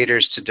theme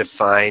creators to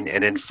define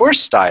and enforce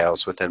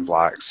styles within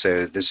blocks.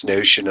 So this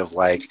notion of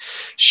like,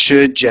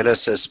 should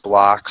Genesis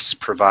Blocks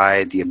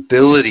provide the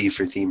ability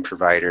for theme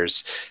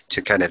providers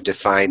to kind of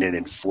define and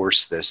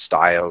enforce those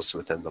styles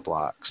within the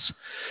blocks?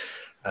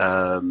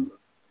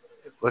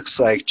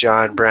 Looks like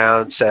John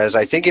Brown says,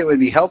 I think it would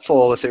be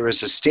helpful if there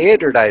was a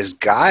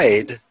standardized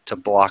guide to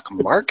block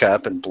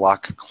markup and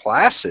block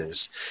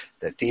classes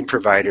that theme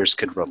providers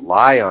could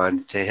rely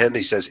on. To him,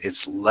 he says,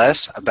 it's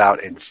less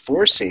about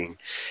enforcing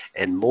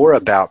and more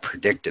about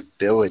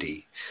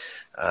predictability.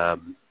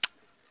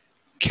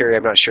 Carrie,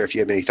 I'm not sure if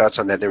you have any thoughts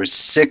on that. There was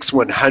 6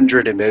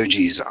 100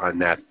 emojis on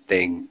that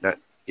thing.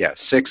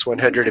 6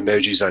 100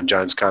 emojis on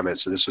John's comment.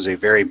 So this was a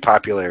very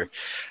popular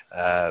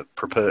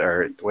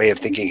way of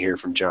thinking here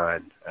from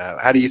John.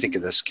 How do you think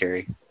of this,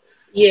 Carrie?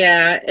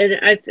 Yeah, and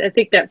I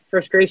think that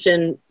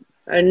frustration,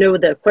 I know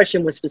the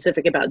question was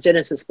specific about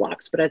Genesis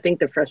blocks, but I think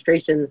the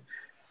frustration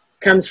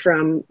comes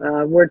from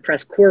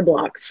WordPress core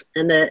blocks,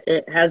 and that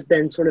it has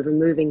been sort of a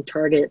moving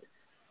target.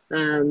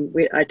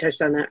 I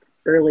touched on that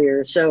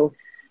earlier. So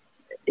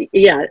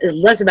yeah, it's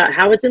less about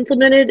how it's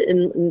implemented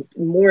and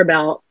more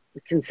about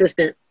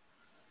consistent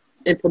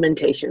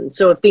implementation.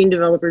 So if theme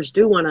developers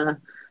do want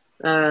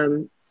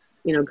to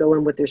go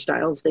in with their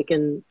styles, they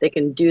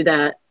can do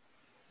that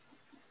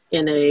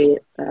in a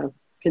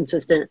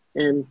consistent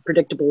and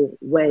predictable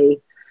way.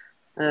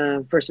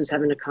 versus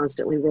having to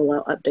constantly roll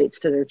out updates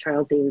to their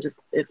child themes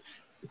if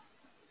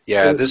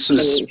Yeah, this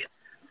was change.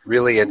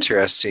 really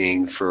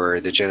interesting for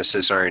the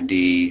Genesis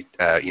R&D,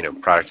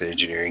 product and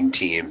engineering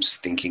teams,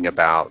 thinking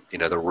about,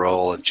 the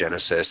role of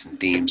Genesis and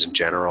themes in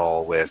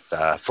general with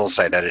full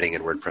site editing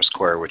in WordPress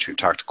core, which we've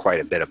talked quite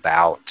a bit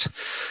about.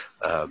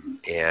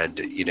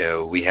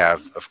 We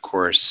have, of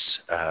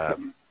course,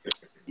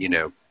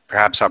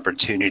 perhaps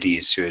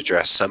opportunities to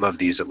address some of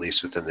these, at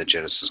least within the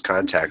Genesis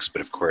context.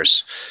 But of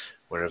course,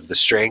 one of the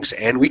strengths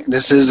and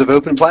weaknesses of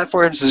open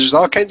platforms is there's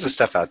all kinds of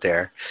stuff out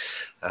there.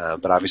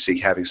 But obviously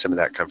having some of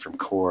that come from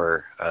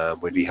core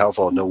would be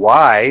helpful.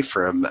 Nawai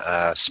from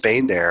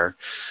Spain there,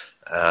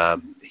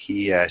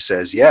 he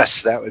says,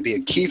 yes, that would be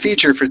a key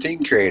feature for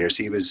theme creators.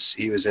 He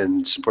was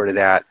in support of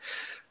that.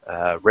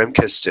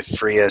 Remkus de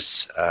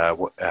Frias,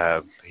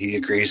 he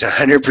agrees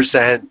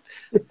 100%.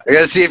 I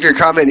gotta see if your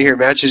comment here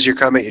matches your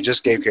comment you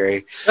just gave,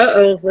 Carrie.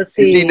 Let's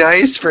see. It'd be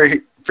nice for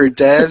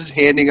devs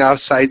handing off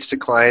sites to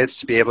clients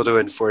to be able to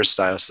enforce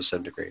styles to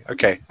some degree.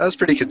 Okay, that was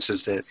pretty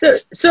consistent.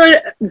 So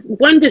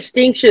one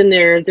distinction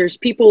there's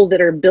people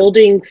that are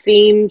building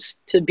themes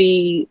to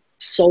be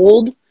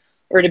sold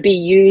or to be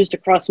used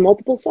across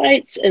multiple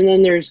sites, and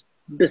then there's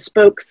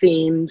bespoke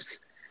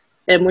themes.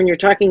 And when you're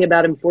talking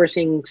about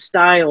enforcing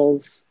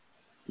styles,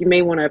 you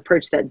may want to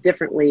approach that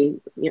differently.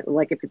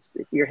 Like if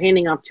you're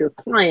handing off to a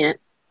client,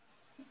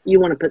 you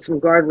want to put some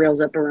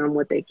guardrails up around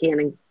what they can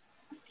and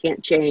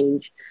can't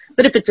change.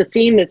 But if it's a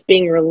theme that's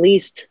being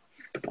released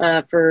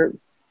for,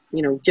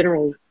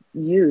 general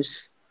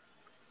use,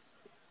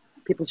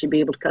 people should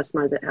be able to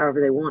customize it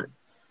however they want.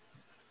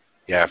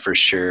 Yeah, for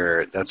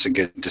sure. That's a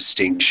good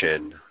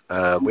distinction.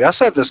 We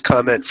also have this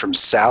comment from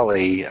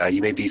Sally.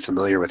 You may be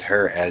familiar with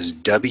her as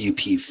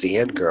WP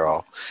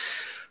Fangirl.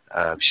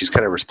 She's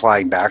kind of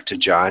replying back to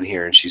John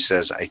here, and she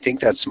says, I think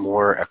that's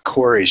more a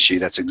core issue.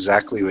 That's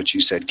exactly what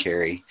you said,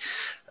 Carrie,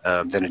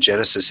 than a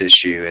Genesis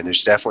issue. And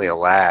there's definitely a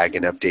lag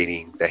in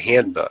updating the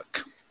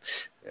handbook,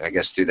 I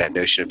guess, through that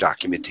notion of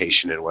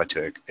documentation and what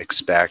to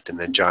expect. And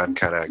then John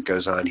kind of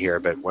goes on here,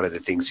 but one of the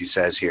things he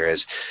says here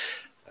is,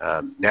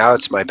 now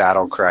it's my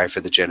battle cry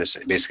for the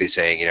Genesis, basically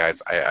saying,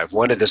 I've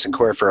wanted this in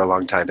core for a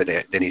long time, but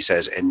then he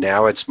says, and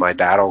now it's my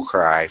battle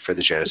cry for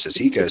the Genesis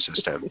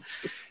ecosystem.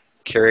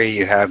 Carrie,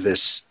 you have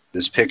this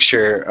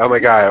picture. Oh my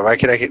God, why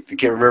can't I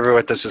can't remember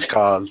what this is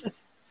called?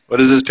 What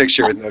is this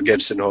picture with Mel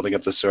Gibson holding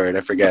up the sword?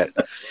 I forget.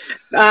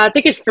 I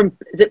think is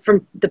it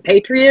from The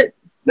Patriot?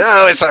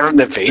 No, it's not from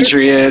The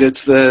Patriot.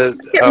 It's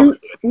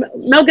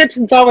Mel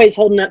Gibson's always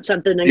holding up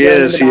something. He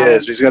is.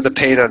 But he's got the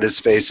paint on his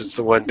face. It's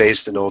the one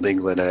based in Old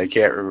England, and I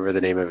can't remember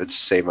the name of it to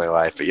save my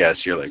life. But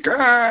yes, you're like,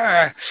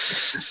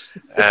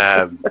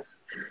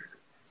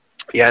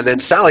 yeah, and then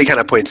Sally kind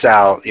of points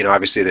out,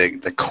 obviously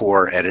the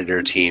core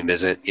editor team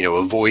isn't,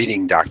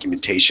 avoiding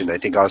documentation. I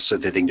think also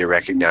the thing to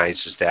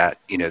recognize is that,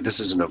 this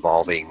is an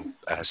evolving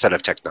set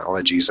of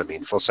technologies. I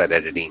mean, full site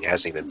editing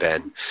hasn't even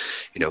been,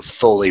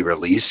 fully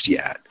released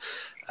yet.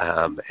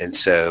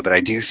 But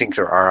I do think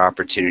there are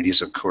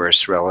opportunities, of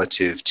course,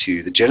 relative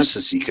to the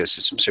Genesis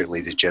ecosystem, certainly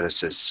the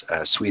Genesis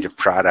suite of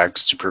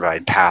products, to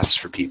provide paths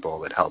for people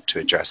that help to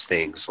address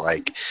things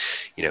like,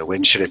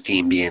 when should a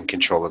theme be in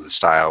control of the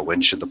style,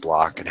 when should the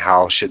block, and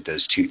how should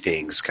those two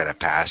things kind of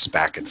pass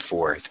back and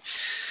forth.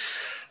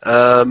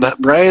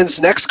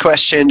 Brian's next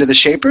question to the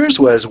Shapers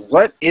was,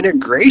 what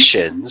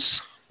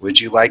integrations would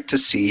you like to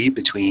see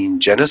between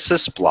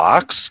Genesis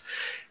blocks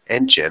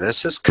and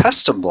Genesis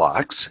custom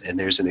blocks? And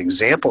there's an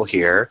example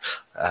here,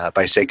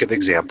 by sake of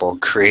example,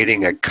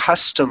 creating a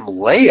custom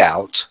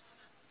layout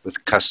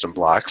with custom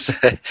blocks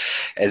and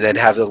then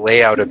have the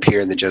layout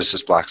appear in the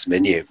Genesis blocks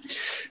menu.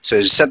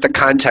 So to set the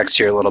context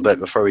here a little bit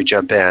before we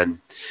jump in,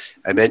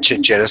 I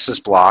mentioned Genesis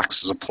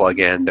blocks as a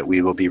plugin that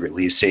we will be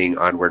releasing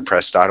on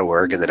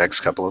WordPress.org in the next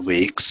couple of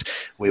weeks.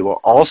 We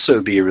will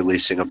also be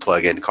releasing a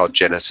plugin called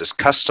Genesis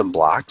custom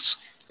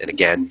blocks. And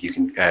again, you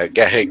can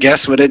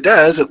guess what it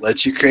does. It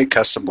lets you create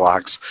custom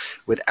blocks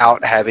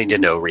without having to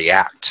know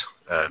React.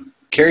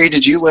 Carrie,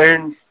 did you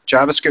learn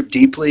JavaScript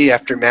deeply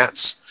after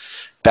Matt's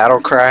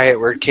battle cry at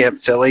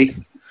WordCamp Philly?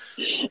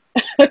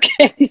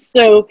 Okay,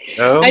 so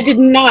no? I did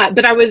not,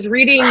 but I was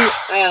reading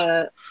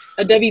a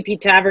WP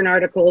Tavern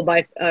article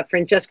by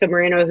Francesca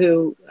Moreno,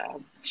 who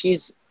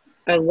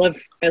I love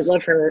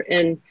her,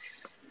 and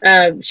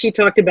she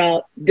talked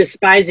about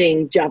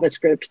despising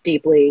JavaScript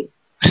deeply,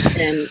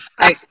 and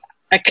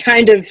I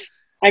kind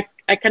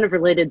of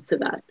related to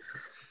that.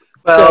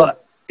 Well, so,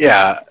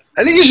 yeah,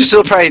 I think you should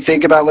still probably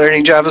think about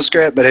learning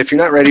JavaScript, but if you're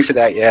not ready for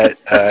that yet,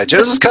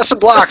 Genesis Custom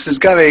Blocks is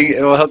coming.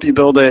 It will help you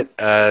build it.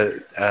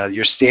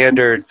 Your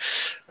standard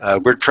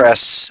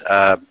WordPress,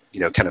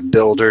 kind of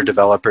builder,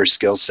 developer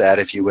skill set,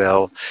 if you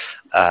will.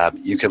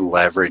 You can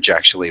leverage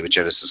actually with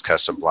Genesis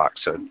custom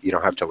blocks. So you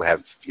don't have to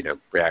have,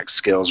 React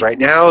skills right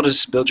now to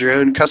just build your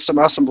own custom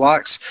awesome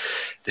blocks.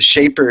 The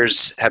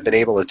Shapers have been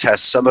able to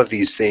test some of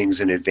these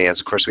things in advance.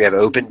 Of course, we have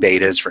open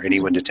betas for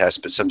anyone to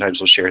test, but sometimes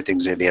we'll share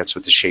things in advance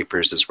with the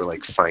Shapers as we're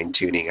like fine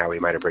tuning how we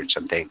might approach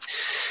something.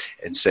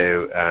 And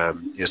so,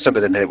 some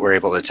of them were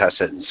able to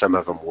test it and some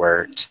of them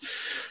weren't.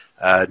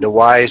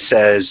 Nawai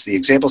says, the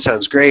example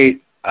sounds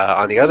great.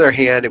 On the other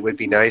hand, it would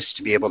be nice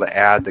to be able to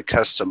add the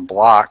custom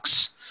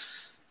blocks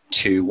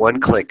to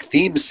one-click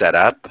theme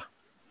setup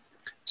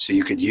so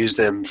you could use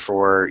them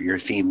for your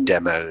theme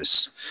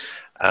demos.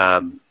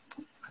 I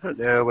don't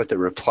know what the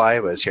reply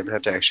was here. I'm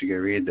going to have to actually go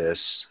read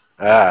this.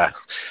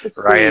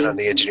 Ryan on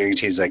the engineering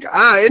team is like,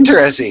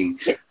 interesting.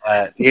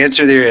 The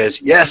answer there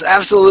is yes,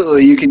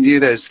 absolutely. You can do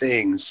those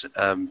things.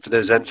 For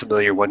those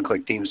unfamiliar,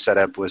 one-click theme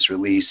setup was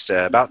released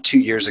about 2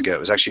 years ago. It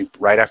was actually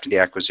right after the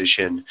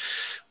acquisition.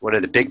 One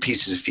of the big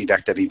pieces of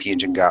feedback WP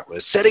Engine got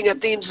was setting up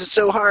themes is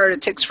so hard.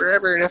 It takes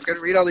forever, and I've got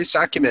to read all these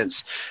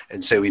documents.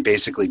 And so we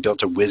basically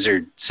built a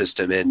wizard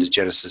system into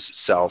Genesis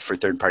itself for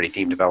third-party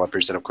theme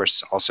developers, and of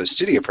course also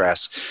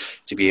StudioPress,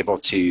 to be able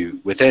to,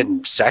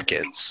 within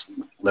seconds,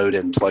 load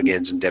in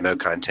plugins and demo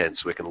content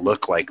so it can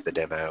look like the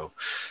demo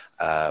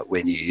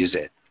when you use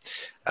it.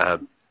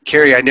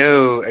 Carrie, I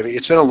mean,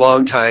 it's been a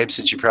long time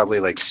since you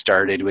probably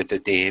started with the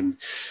theme,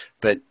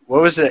 but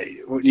what was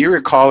it? Do you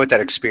recall what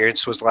that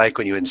experience was like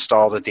when you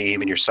installed a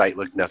theme and your site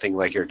looked nothing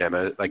like your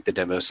demo, like the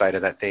demo site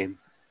of that theme?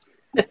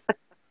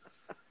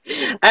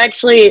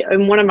 Actually,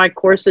 in one of my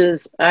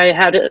courses, I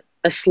had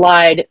a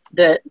slide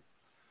that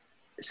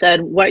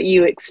said what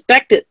you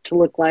expect it to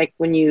look like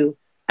when you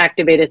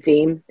activate a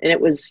theme, and it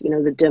was,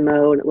 the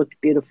demo, and it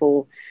looked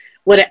beautiful.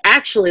 What it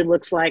actually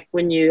looks like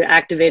when you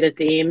activate a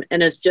theme,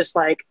 and it's just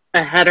like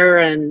a header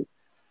and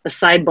a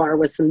sidebar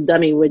with some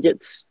dummy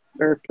widgets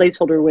or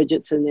placeholder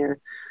widgets in there.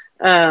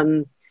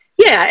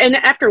 Yeah, and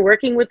after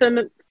working with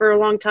them for a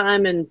long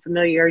time and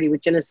familiarity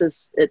with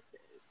Genesis, it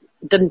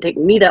doesn't take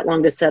me that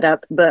long to set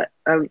up, but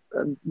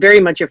very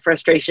much a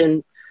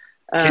frustration.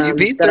 Can you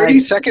beat 30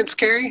 seconds,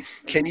 Carrie?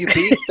 Can you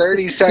beat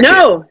 30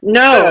 seconds?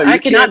 No, I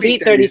cannot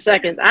beat 30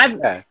 seconds.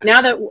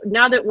 Now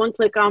that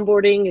one-click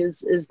onboarding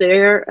is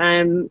there,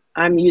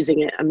 I'm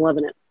using it. I'm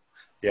loving it.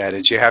 Yeah,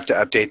 did you have to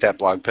update that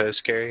blog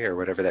post, Carrie, or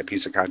whatever that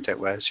piece of content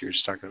was you were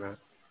just talking about?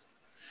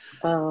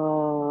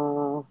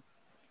 You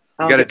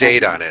got a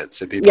date on it,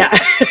 so people. Yeah.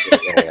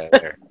 Yeah,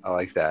 I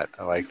like that.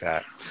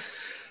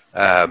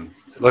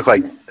 It looked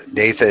like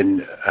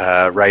Nathan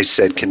Rice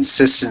said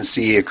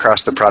consistency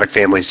across the product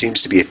family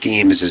seems to be a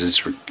theme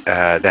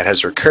that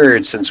has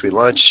recurred since we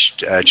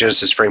launched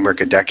Genesis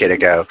Framework a decade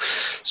ago.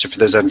 So for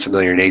those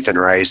unfamiliar, Nathan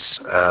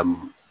Rice,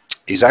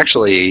 he's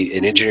actually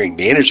in engineering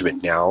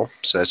management now.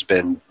 So that's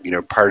been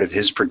part of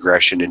his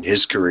progression in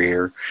his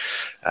career.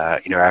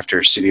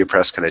 After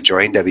StudioPress kind of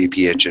joined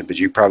WP Engine, but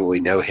you probably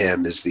know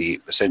him as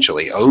the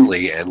essentially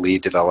only and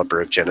lead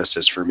developer of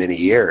Genesis for many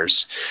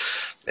years.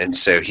 And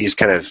so he's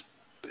kind of,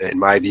 in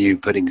my view,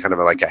 putting kind of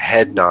a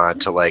head nod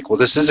to well,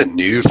 this isn't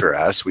new for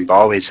us. We've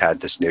always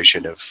had this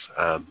notion of,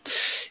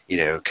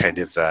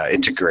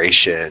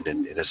 integration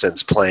and, in a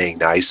sense, playing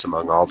nice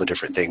among all the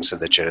different things in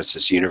the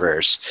Genesis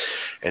universe.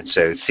 And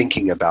so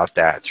thinking about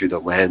that through the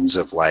lens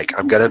of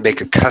I'm going to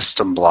make a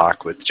custom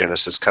block with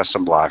Genesis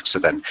custom block. So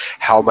then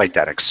how might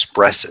that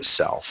express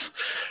itself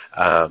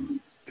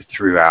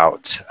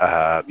throughout,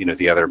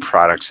 the other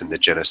products in the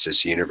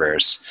Genesis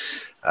universe?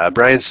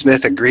 Brian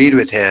Smith agreed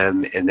with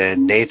him, and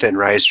then Nathan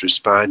Rice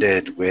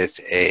responded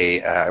with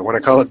I want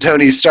to call it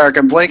Tony Stark.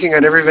 I'm blanking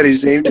on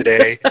everybody's name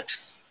today.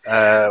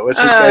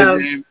 What's this guy's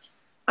name?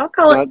 I'll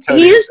call it.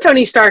 He is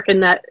Tony Stark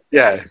in that.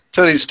 Yeah,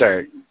 Tony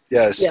Stark.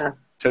 Yes. Yeah.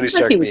 Tony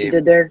Stark. I see what you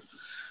did there.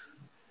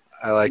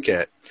 I like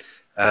it.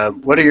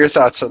 What are your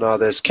thoughts on all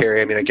this,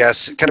 Carrie? I mean, I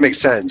guess it kind of makes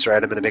sense,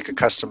 right? I'm going to make a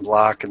custom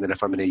block, and then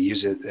if I'm going to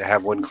use it,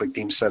 have one-click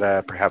theme set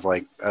up, or have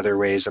other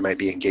ways I might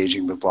be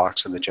engaging with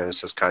blocks in the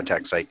Genesis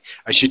context,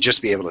 I should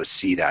just be able to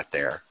see that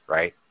there,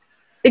 right?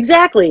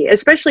 Exactly,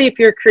 especially if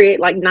you're create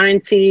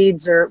 9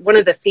 Seeds or one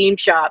of the theme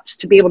shops,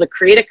 to be able to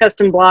create a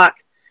custom block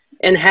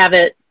and have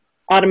it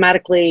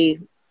automatically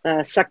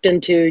sucked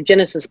into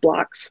Genesis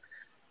blocks.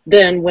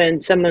 Then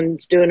when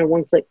someone's doing a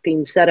one-click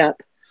theme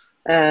setup,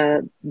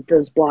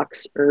 those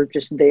blocks are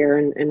just there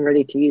and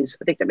ready to use.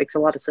 I think that makes a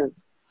lot of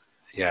sense.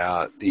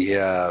 Yeah,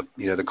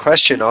 the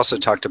question also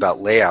talked about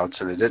layouts,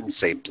 and it didn't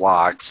say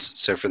blocks.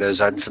 So for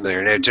those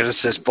unfamiliar, no,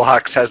 Genesis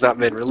blocks has not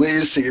been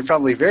released, so you're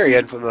probably very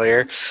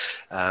unfamiliar.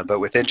 But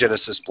within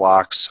Genesis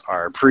blocks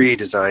are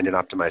pre-designed and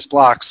optimized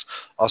blocks,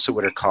 also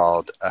what are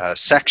called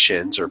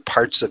sections or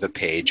parts of a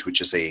page, which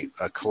is a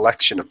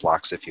collection of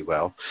blocks, if you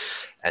will.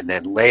 And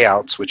then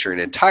layouts, which are an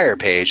entire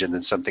page, and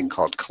then something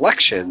called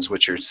collections,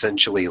 which are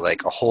essentially a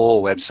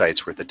whole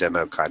website's worth of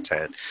demo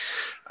content.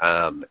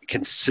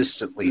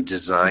 Consistently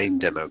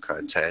designed demo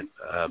content,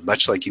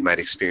 much like you might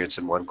experience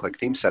in one-click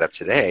theme setup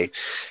today.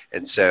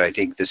 And so I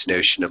think this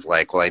notion of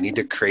I need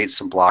to create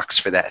some blocks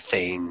for that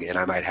thing, and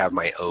I might have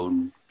my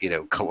own,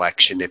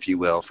 collection, if you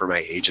will, for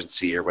my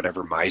agency or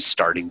whatever my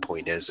starting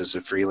point is as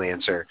a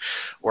freelancer,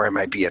 or I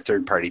might be a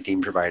third-party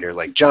theme provider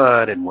like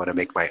John and want to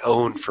make my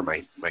own for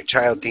my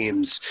child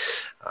themes,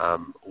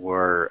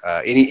 or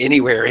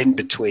anywhere in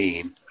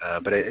between.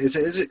 But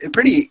it's a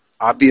pretty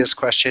obvious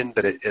question,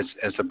 but it's,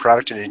 as the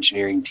product and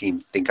engineering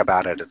team think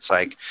about it, it's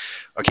like,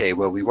 okay,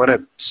 well, we want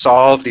to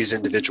solve these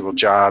individual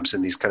jobs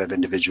in these kind of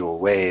individual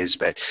ways,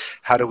 but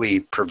how do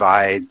we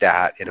provide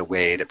that in a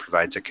way that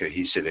provides a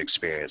cohesive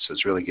experience? So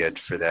it's really good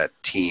for that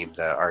team,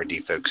 the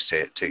R&D folks,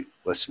 to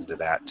listen to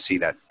that and see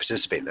that,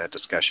 participate in that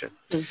discussion.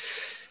 Mm.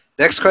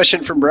 Next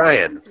question from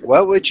Brian.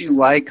 What would you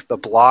like the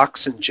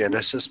blocks and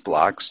Genesis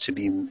blocks to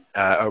be,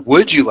 or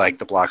would you like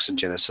the blocks and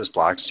Genesis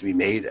blocks to be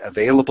made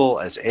available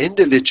as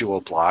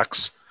individual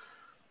blocks,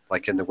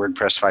 like in the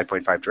WordPress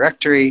 5.5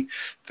 directory,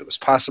 if it was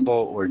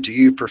possible, or do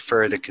you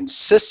prefer the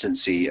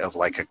consistency of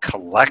like a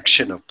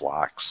collection of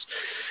blocks?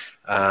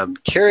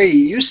 Carrie,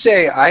 you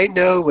say, I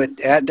know what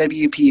at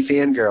WP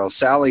Fangirl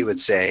Sally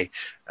would say,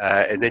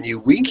 and then you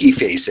winky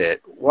face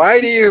it. Why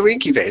do you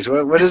winky face?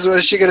 What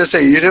is she going to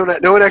say? You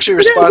don't. No one actually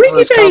responds to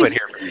this comment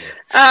here from you.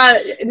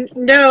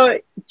 No,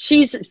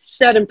 she's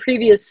said in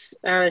previous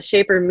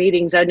Shaper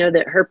meetings, I know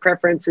that her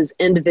preference is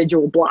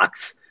individual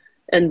blocks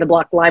in the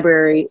block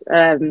library.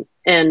 And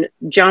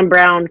John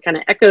Brown kind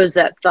of echoes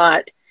that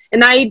thought.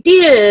 And the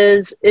idea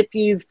is, if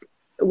you've,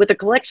 with a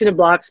collection of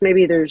blocks,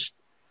 maybe there's,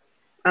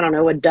 I don't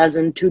know,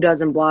 2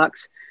 dozen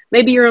blocks.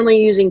 Maybe you're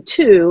only using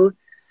 2.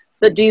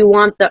 But do you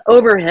want the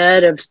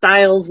overhead of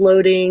styles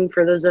loading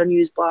for those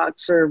unused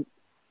blocks or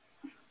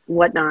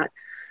whatnot?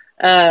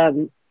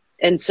 And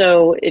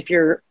so if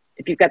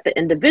you've got the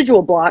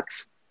individual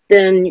blocks,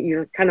 then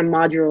you're kind of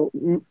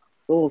modular.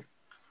 Oh,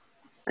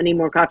 I need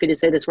more coffee to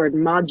say this word,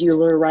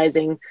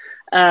 modularizing,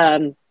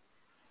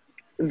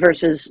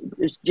 versus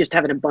just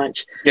having a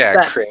bunch. Yeah,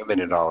 but cramming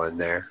it all in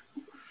there.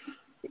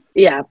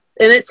 Yeah,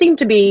 and it seemed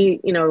to be,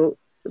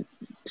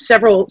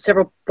 several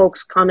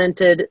folks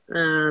commented.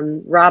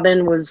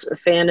 Robin was a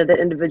fan of the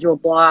individual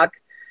block.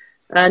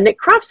 Nick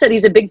Croft said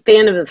he's a big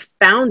fan of the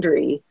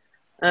Foundry.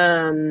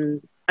 I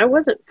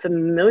wasn't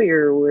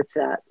familiar with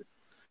that.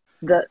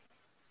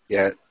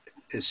 Yeah,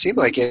 it seemed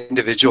like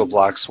individual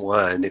blocks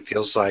won. It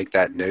feels like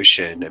that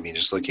notion. I mean,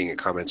 just looking at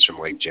comments from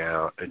like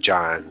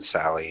John,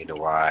 Sally,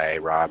 Nawai,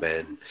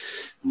 Robin,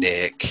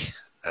 Nick.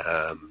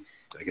 I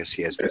guess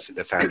he has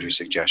the Foundry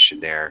suggestion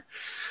there.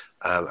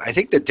 I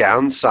think the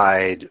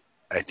downside,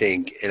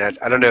 and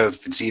I don't know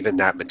if it's even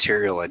that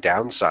material a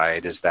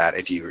downside, is that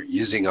if you're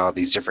using all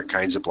these different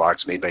kinds of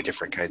blocks made by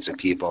different kinds of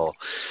people,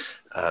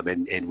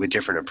 and with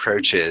different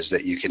approaches,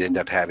 that you could end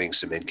up having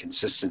some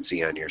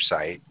inconsistency on your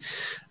site,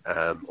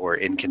 or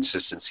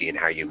inconsistency in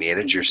how you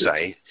manage your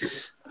site.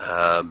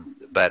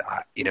 But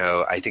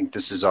I think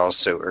this is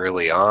also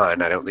early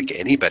on. I don't think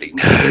anybody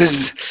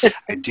knows.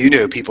 I do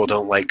know people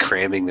don't like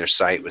cramming their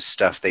site with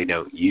stuff they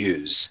don't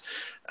use.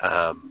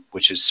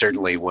 Which is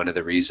certainly one of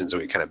the reasons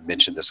we kind of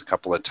mentioned this a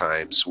couple of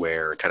times,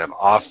 where kind of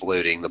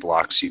offloading the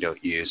blocks you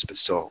don't use, but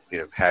still,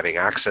 having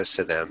access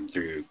to them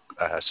through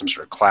some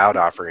sort of cloud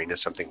offering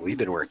is something we've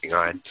been working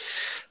on.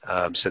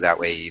 So that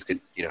way you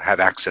could, have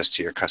access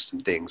to your custom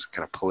things,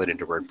 kind of pull it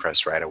into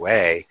WordPress right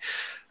away.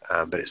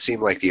 But it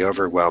seemed like the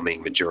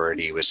overwhelming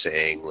majority was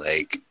saying,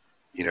 like,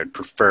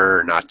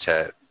 prefer not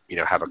to,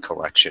 have a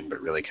collection, but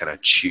really kind of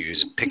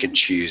pick and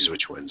choose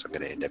which ones I'm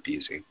going to end up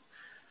using.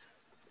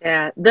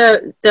 Yeah,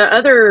 the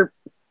other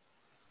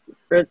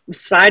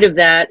side of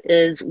that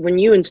is when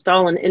you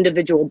install an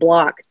individual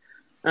block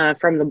and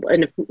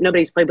if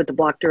nobody's played with the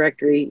block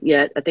directory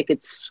yet, I think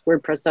it's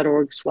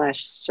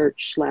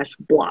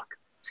wordpress.org/search/block,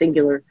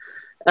 singular.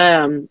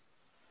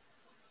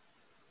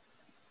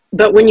 But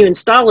when you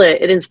install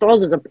it, it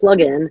installs as a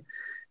plugin.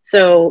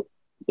 So,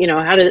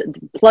 how to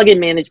plugin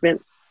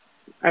management.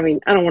 I mean,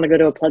 I don't want to go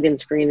to a plugin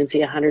screen and see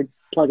 100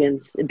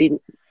 plugins. It'd be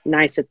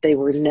nice if they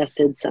were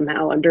nested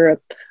somehow under a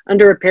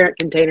parent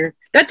container.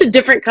 That's a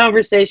different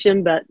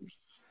conversation, but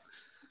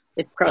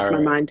it crossed my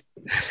mind.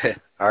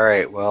 All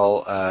right.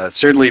 Well,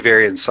 certainly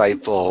very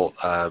insightful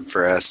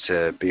for us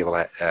to be able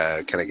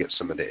to kind of get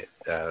some of the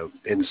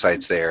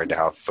insights there into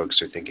how folks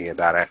are thinking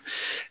about it.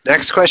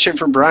 Next question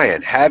from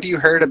Brian. Have you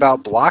heard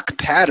about block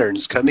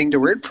patterns coming to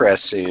WordPress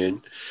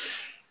soon?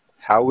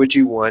 How would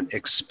you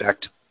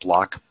expect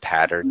block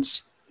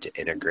patterns to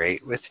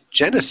integrate with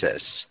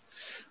Genesis?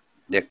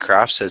 Nick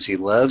Croft says he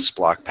loves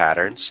block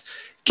patterns.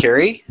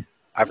 Carrie,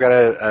 I've got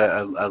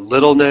a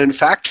little known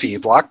fact for you.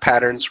 Block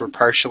patterns were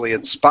partially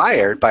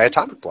inspired by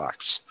atomic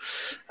blocks.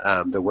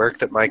 The work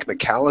that Mike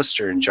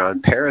McAllister and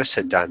John Paris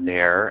had done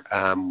there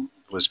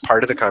was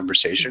part of the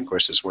conversation. Of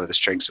course, it's one of the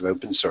strengths of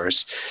open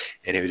source,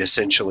 and it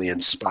essentially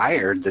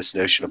inspired this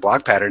notion of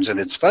block patterns. And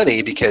it's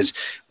funny because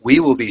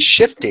we will be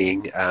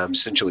shifting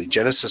essentially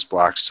Genesis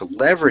blocks to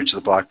leverage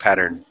the block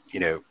pattern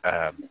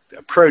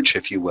approach,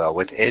 if you will,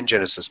 within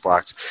Genesis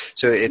blocks.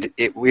 So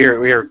we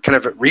are kind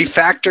of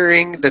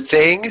refactoring the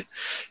thing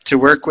to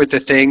work with the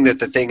thing that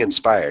the thing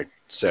inspired.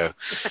 So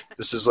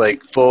this is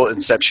like full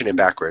inception and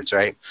backwards,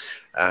 right?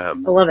 I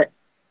love it.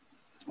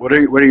 What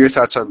are your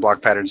thoughts on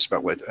block patterns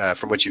about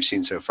from what you've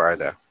seen so far,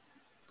 though?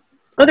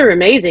 Oh, they're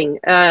amazing.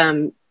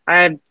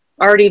 I've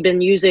already been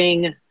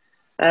using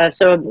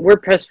so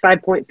WordPress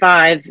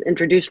 5.5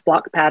 introduced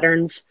block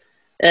patterns,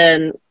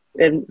 and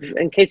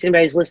in case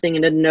anybody's listening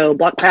and didn't know,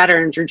 block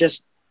patterns are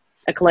just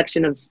a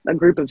collection of a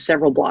group of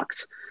several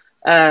blocks.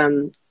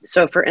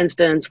 So for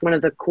instance, one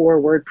of the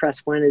core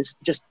WordPress one is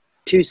just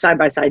 2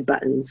 side-by-side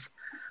buttons,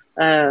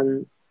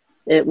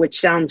 which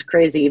sounds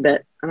crazy,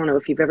 but I don't know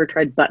if you've ever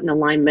tried button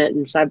alignment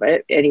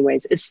and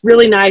anyways, it's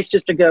really nice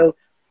just to go,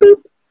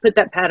 boop, put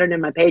that pattern in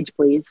my page,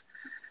 please.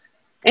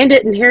 And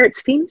it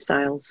inherits theme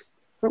styles.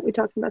 Weren't we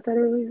talking about that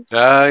earlier?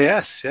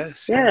 Yes. Yeah.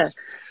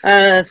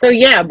 Yes. So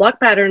yeah, block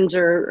patterns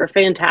are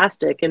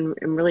fantastic and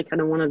really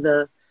kind of one of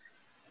the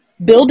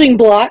building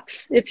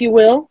blocks, if you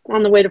will,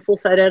 on the way to full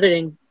site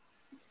editing.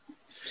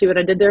 See what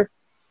I did there?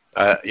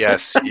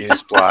 Yes,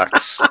 use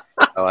blocks.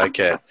 I like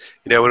it.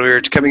 You know, when we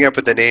were coming up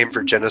with the name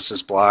for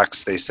Genesis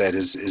Blocks, they said,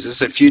 is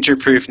this a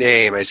future-proof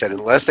name? I said,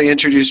 unless they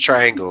introduce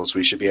triangles,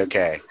 we should be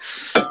okay.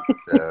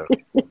 So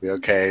we'll be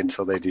okay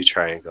until they do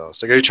triangles.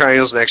 They're going to do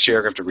triangles next year.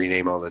 We're going to have to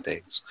rename all the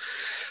things.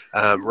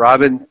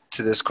 Robin,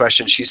 to this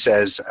question, she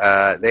says,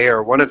 they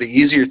are one of the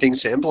easier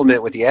things to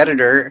implement with the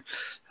editor,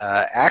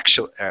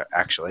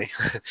 actually.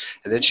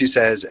 And then she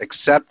says,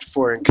 except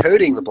for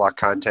encoding the block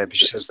content,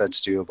 she says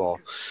that's doable.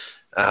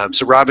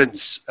 So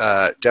Robin's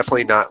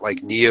definitely not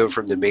like Neo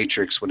from the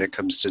Matrix when it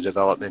comes to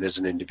development as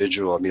an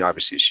individual. I mean,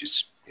 obviously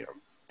she's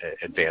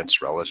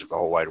advanced relative to the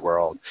whole wide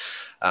world,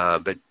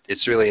 but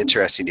it's really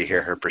interesting to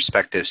hear her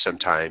perspective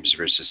sometimes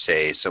versus,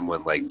 say,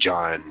 someone like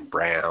John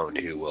Brown,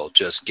 who will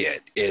just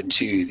get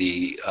into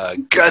the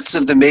guts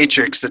of the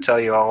Matrix to tell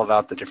you all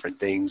about the different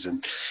things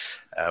and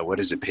what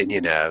his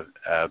opinion of.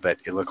 But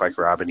it looked like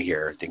Robin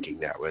here thinking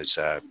that was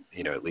at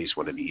least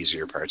one of the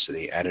easier parts of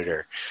the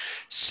editor.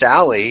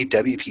 Sally,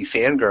 WP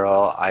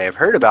Fangirl, I have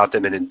heard about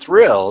them and am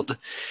thrilled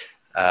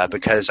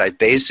because I've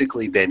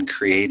basically been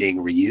creating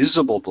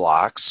reusable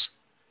blocks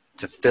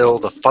to fill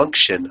the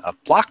function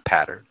of block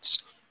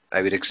patterns.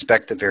 I would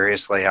expect the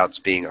various layouts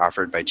being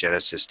offered by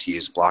Genesis to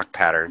use block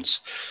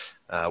patterns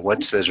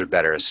once those are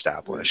better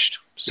established.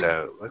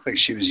 So it looked like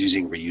she was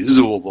using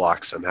reusable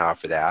blocks somehow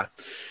for that.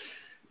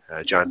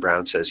 John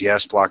Brown says,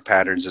 yes, block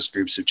patterns as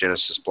groups of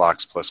Genesis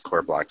blocks plus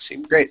core blocks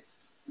seem great.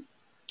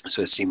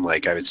 So it seemed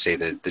like I would say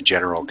that the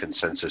general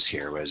consensus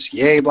here was,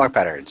 yay, block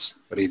patterns.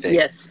 What do you think?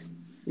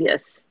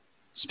 Yes.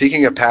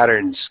 Speaking of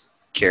patterns,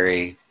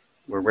 Carrie,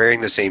 we're wearing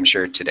the same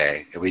shirt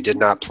today, and we did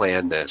not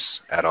plan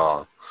this at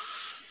all.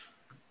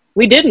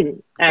 We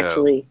didn't,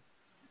 actually. No.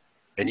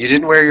 And you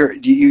didn't wear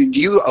do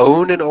you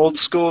own an old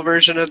school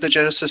version of the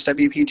Genesis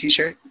WP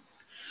t-shirt?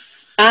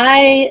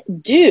 I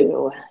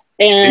do.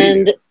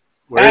 And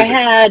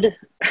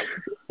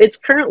it's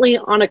currently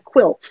on a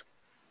quilt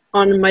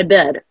on my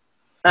bed.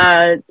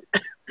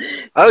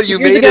 You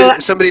made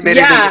it. Somebody made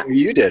it. Or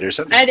you did, or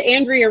something. I had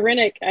Andrea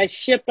Rennick. I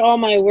shipped all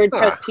my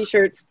WordPress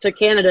t-shirts to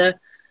Canada,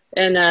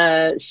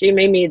 and she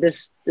made me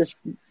this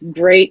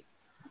great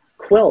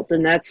quilt,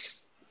 and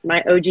that's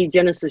my OG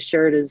Genesis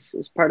shirt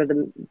is part of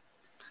the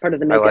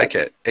makeup. I like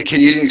it. And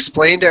can you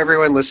explain to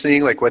everyone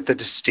listening like what the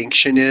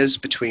distinction is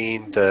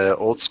between the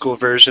old school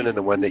version and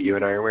the one that you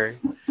and I are wearing?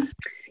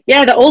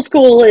 Yeah, the old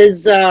school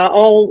is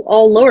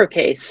all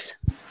lowercase.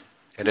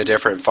 And a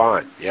different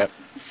font, yep.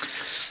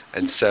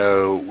 And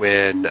so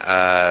when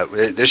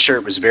this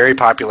shirt was very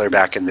popular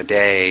back in the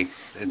day,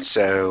 and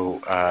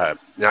so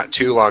not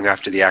too long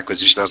after the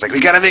acquisition, I was like, we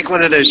got to make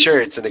one of those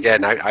shirts. And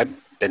again, I've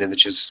been in the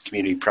Genesis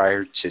community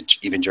prior to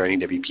even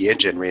joining WP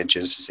Engine, ran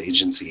Genesis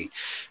Agency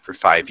for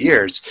 5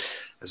 years.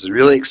 I was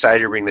really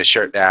excited to bring the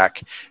shirt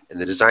back, and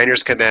the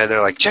designers come in,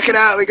 they're like, check it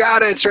out, we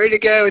got it, it's ready to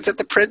go, it's at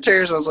the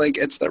printers. I was like,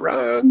 it's the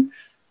wrong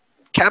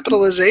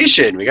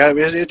capitalization. We got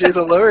to do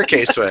the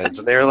lowercase ones.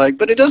 And they were like,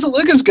 but it doesn't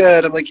look as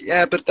good. I'm like,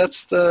 yeah, but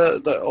that's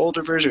the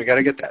older version. We got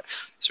to get that.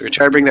 So we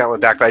try to bring that one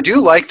back. But I do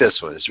like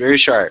this one. It's very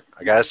sharp.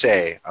 I got to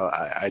say,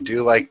 I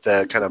do like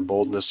the kind of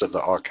boldness of the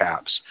all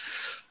caps.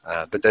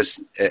 But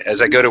this,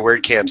 as I go to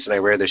WordCamps and I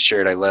wear this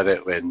shirt, I love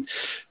it when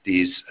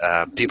these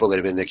people that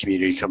have been in the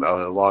community come out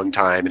a long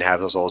time and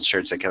have those old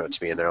shirts. They come up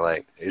to me and they're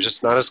like, you're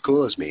just not as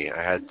cool as me.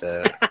 I had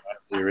the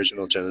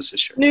original Genesis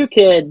shirt. New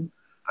kid.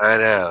 I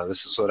know.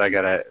 This is what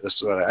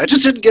I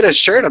just didn't get a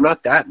shirt. I'm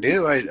not that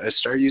new. I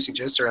started using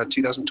Genesis around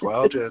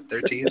 2012 to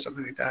 13,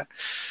 something like that.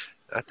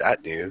 Not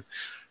that new.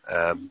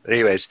 But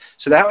anyways,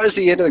 so that was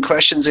the end of the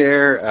questions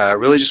there.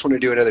 Really just want to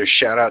do another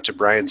shout out to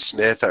Brian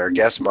Smith, our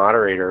guest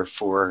moderator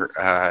for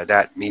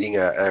that meeting,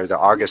 or the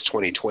August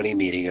 2020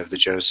 meeting of the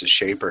Genesis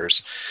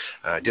Shapers.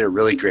 Did a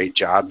really great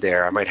job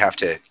there. I might have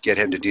to get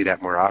him to do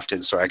that more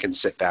often so I can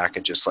sit back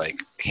and just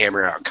like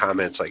hammer out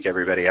comments like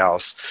everybody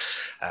else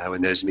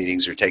when those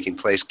meetings are taking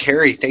place.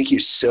 Carrie, thank you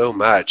so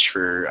much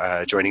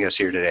for joining us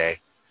here today.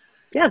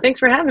 Yeah,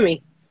 thanks for having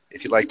me.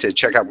 If you'd like to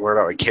check out more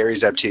about what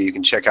Carrie's up to, you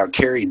can check out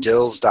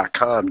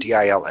carriedils.com,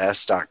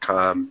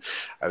 DILS.com.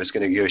 I was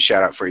going to give a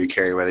shout out for you,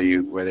 Carrie, whether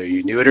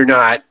you knew it or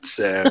not.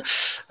 So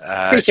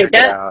check it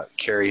out.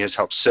 Carrie has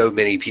helped so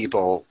many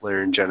people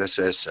learn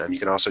Genesis. You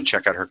can also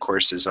check out her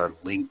courses on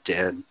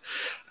LinkedIn.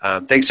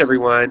 Thanks,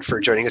 everyone, for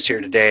joining us here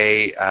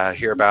today.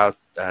 Hear about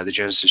the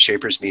Genesis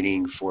Shapers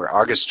meeting for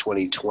August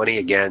 2020.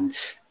 Again,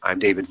 I'm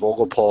David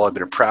Vogelpohl. I've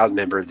been a proud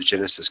member of the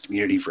Genesis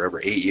community for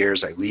over 8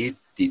 years. I lead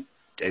the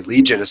I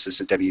lead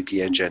Genesis at WP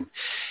Engine,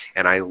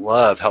 and I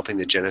love helping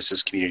the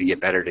Genesis community get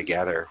better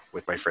together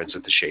with my friends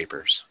at the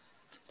Shapers.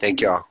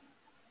 Thank you all.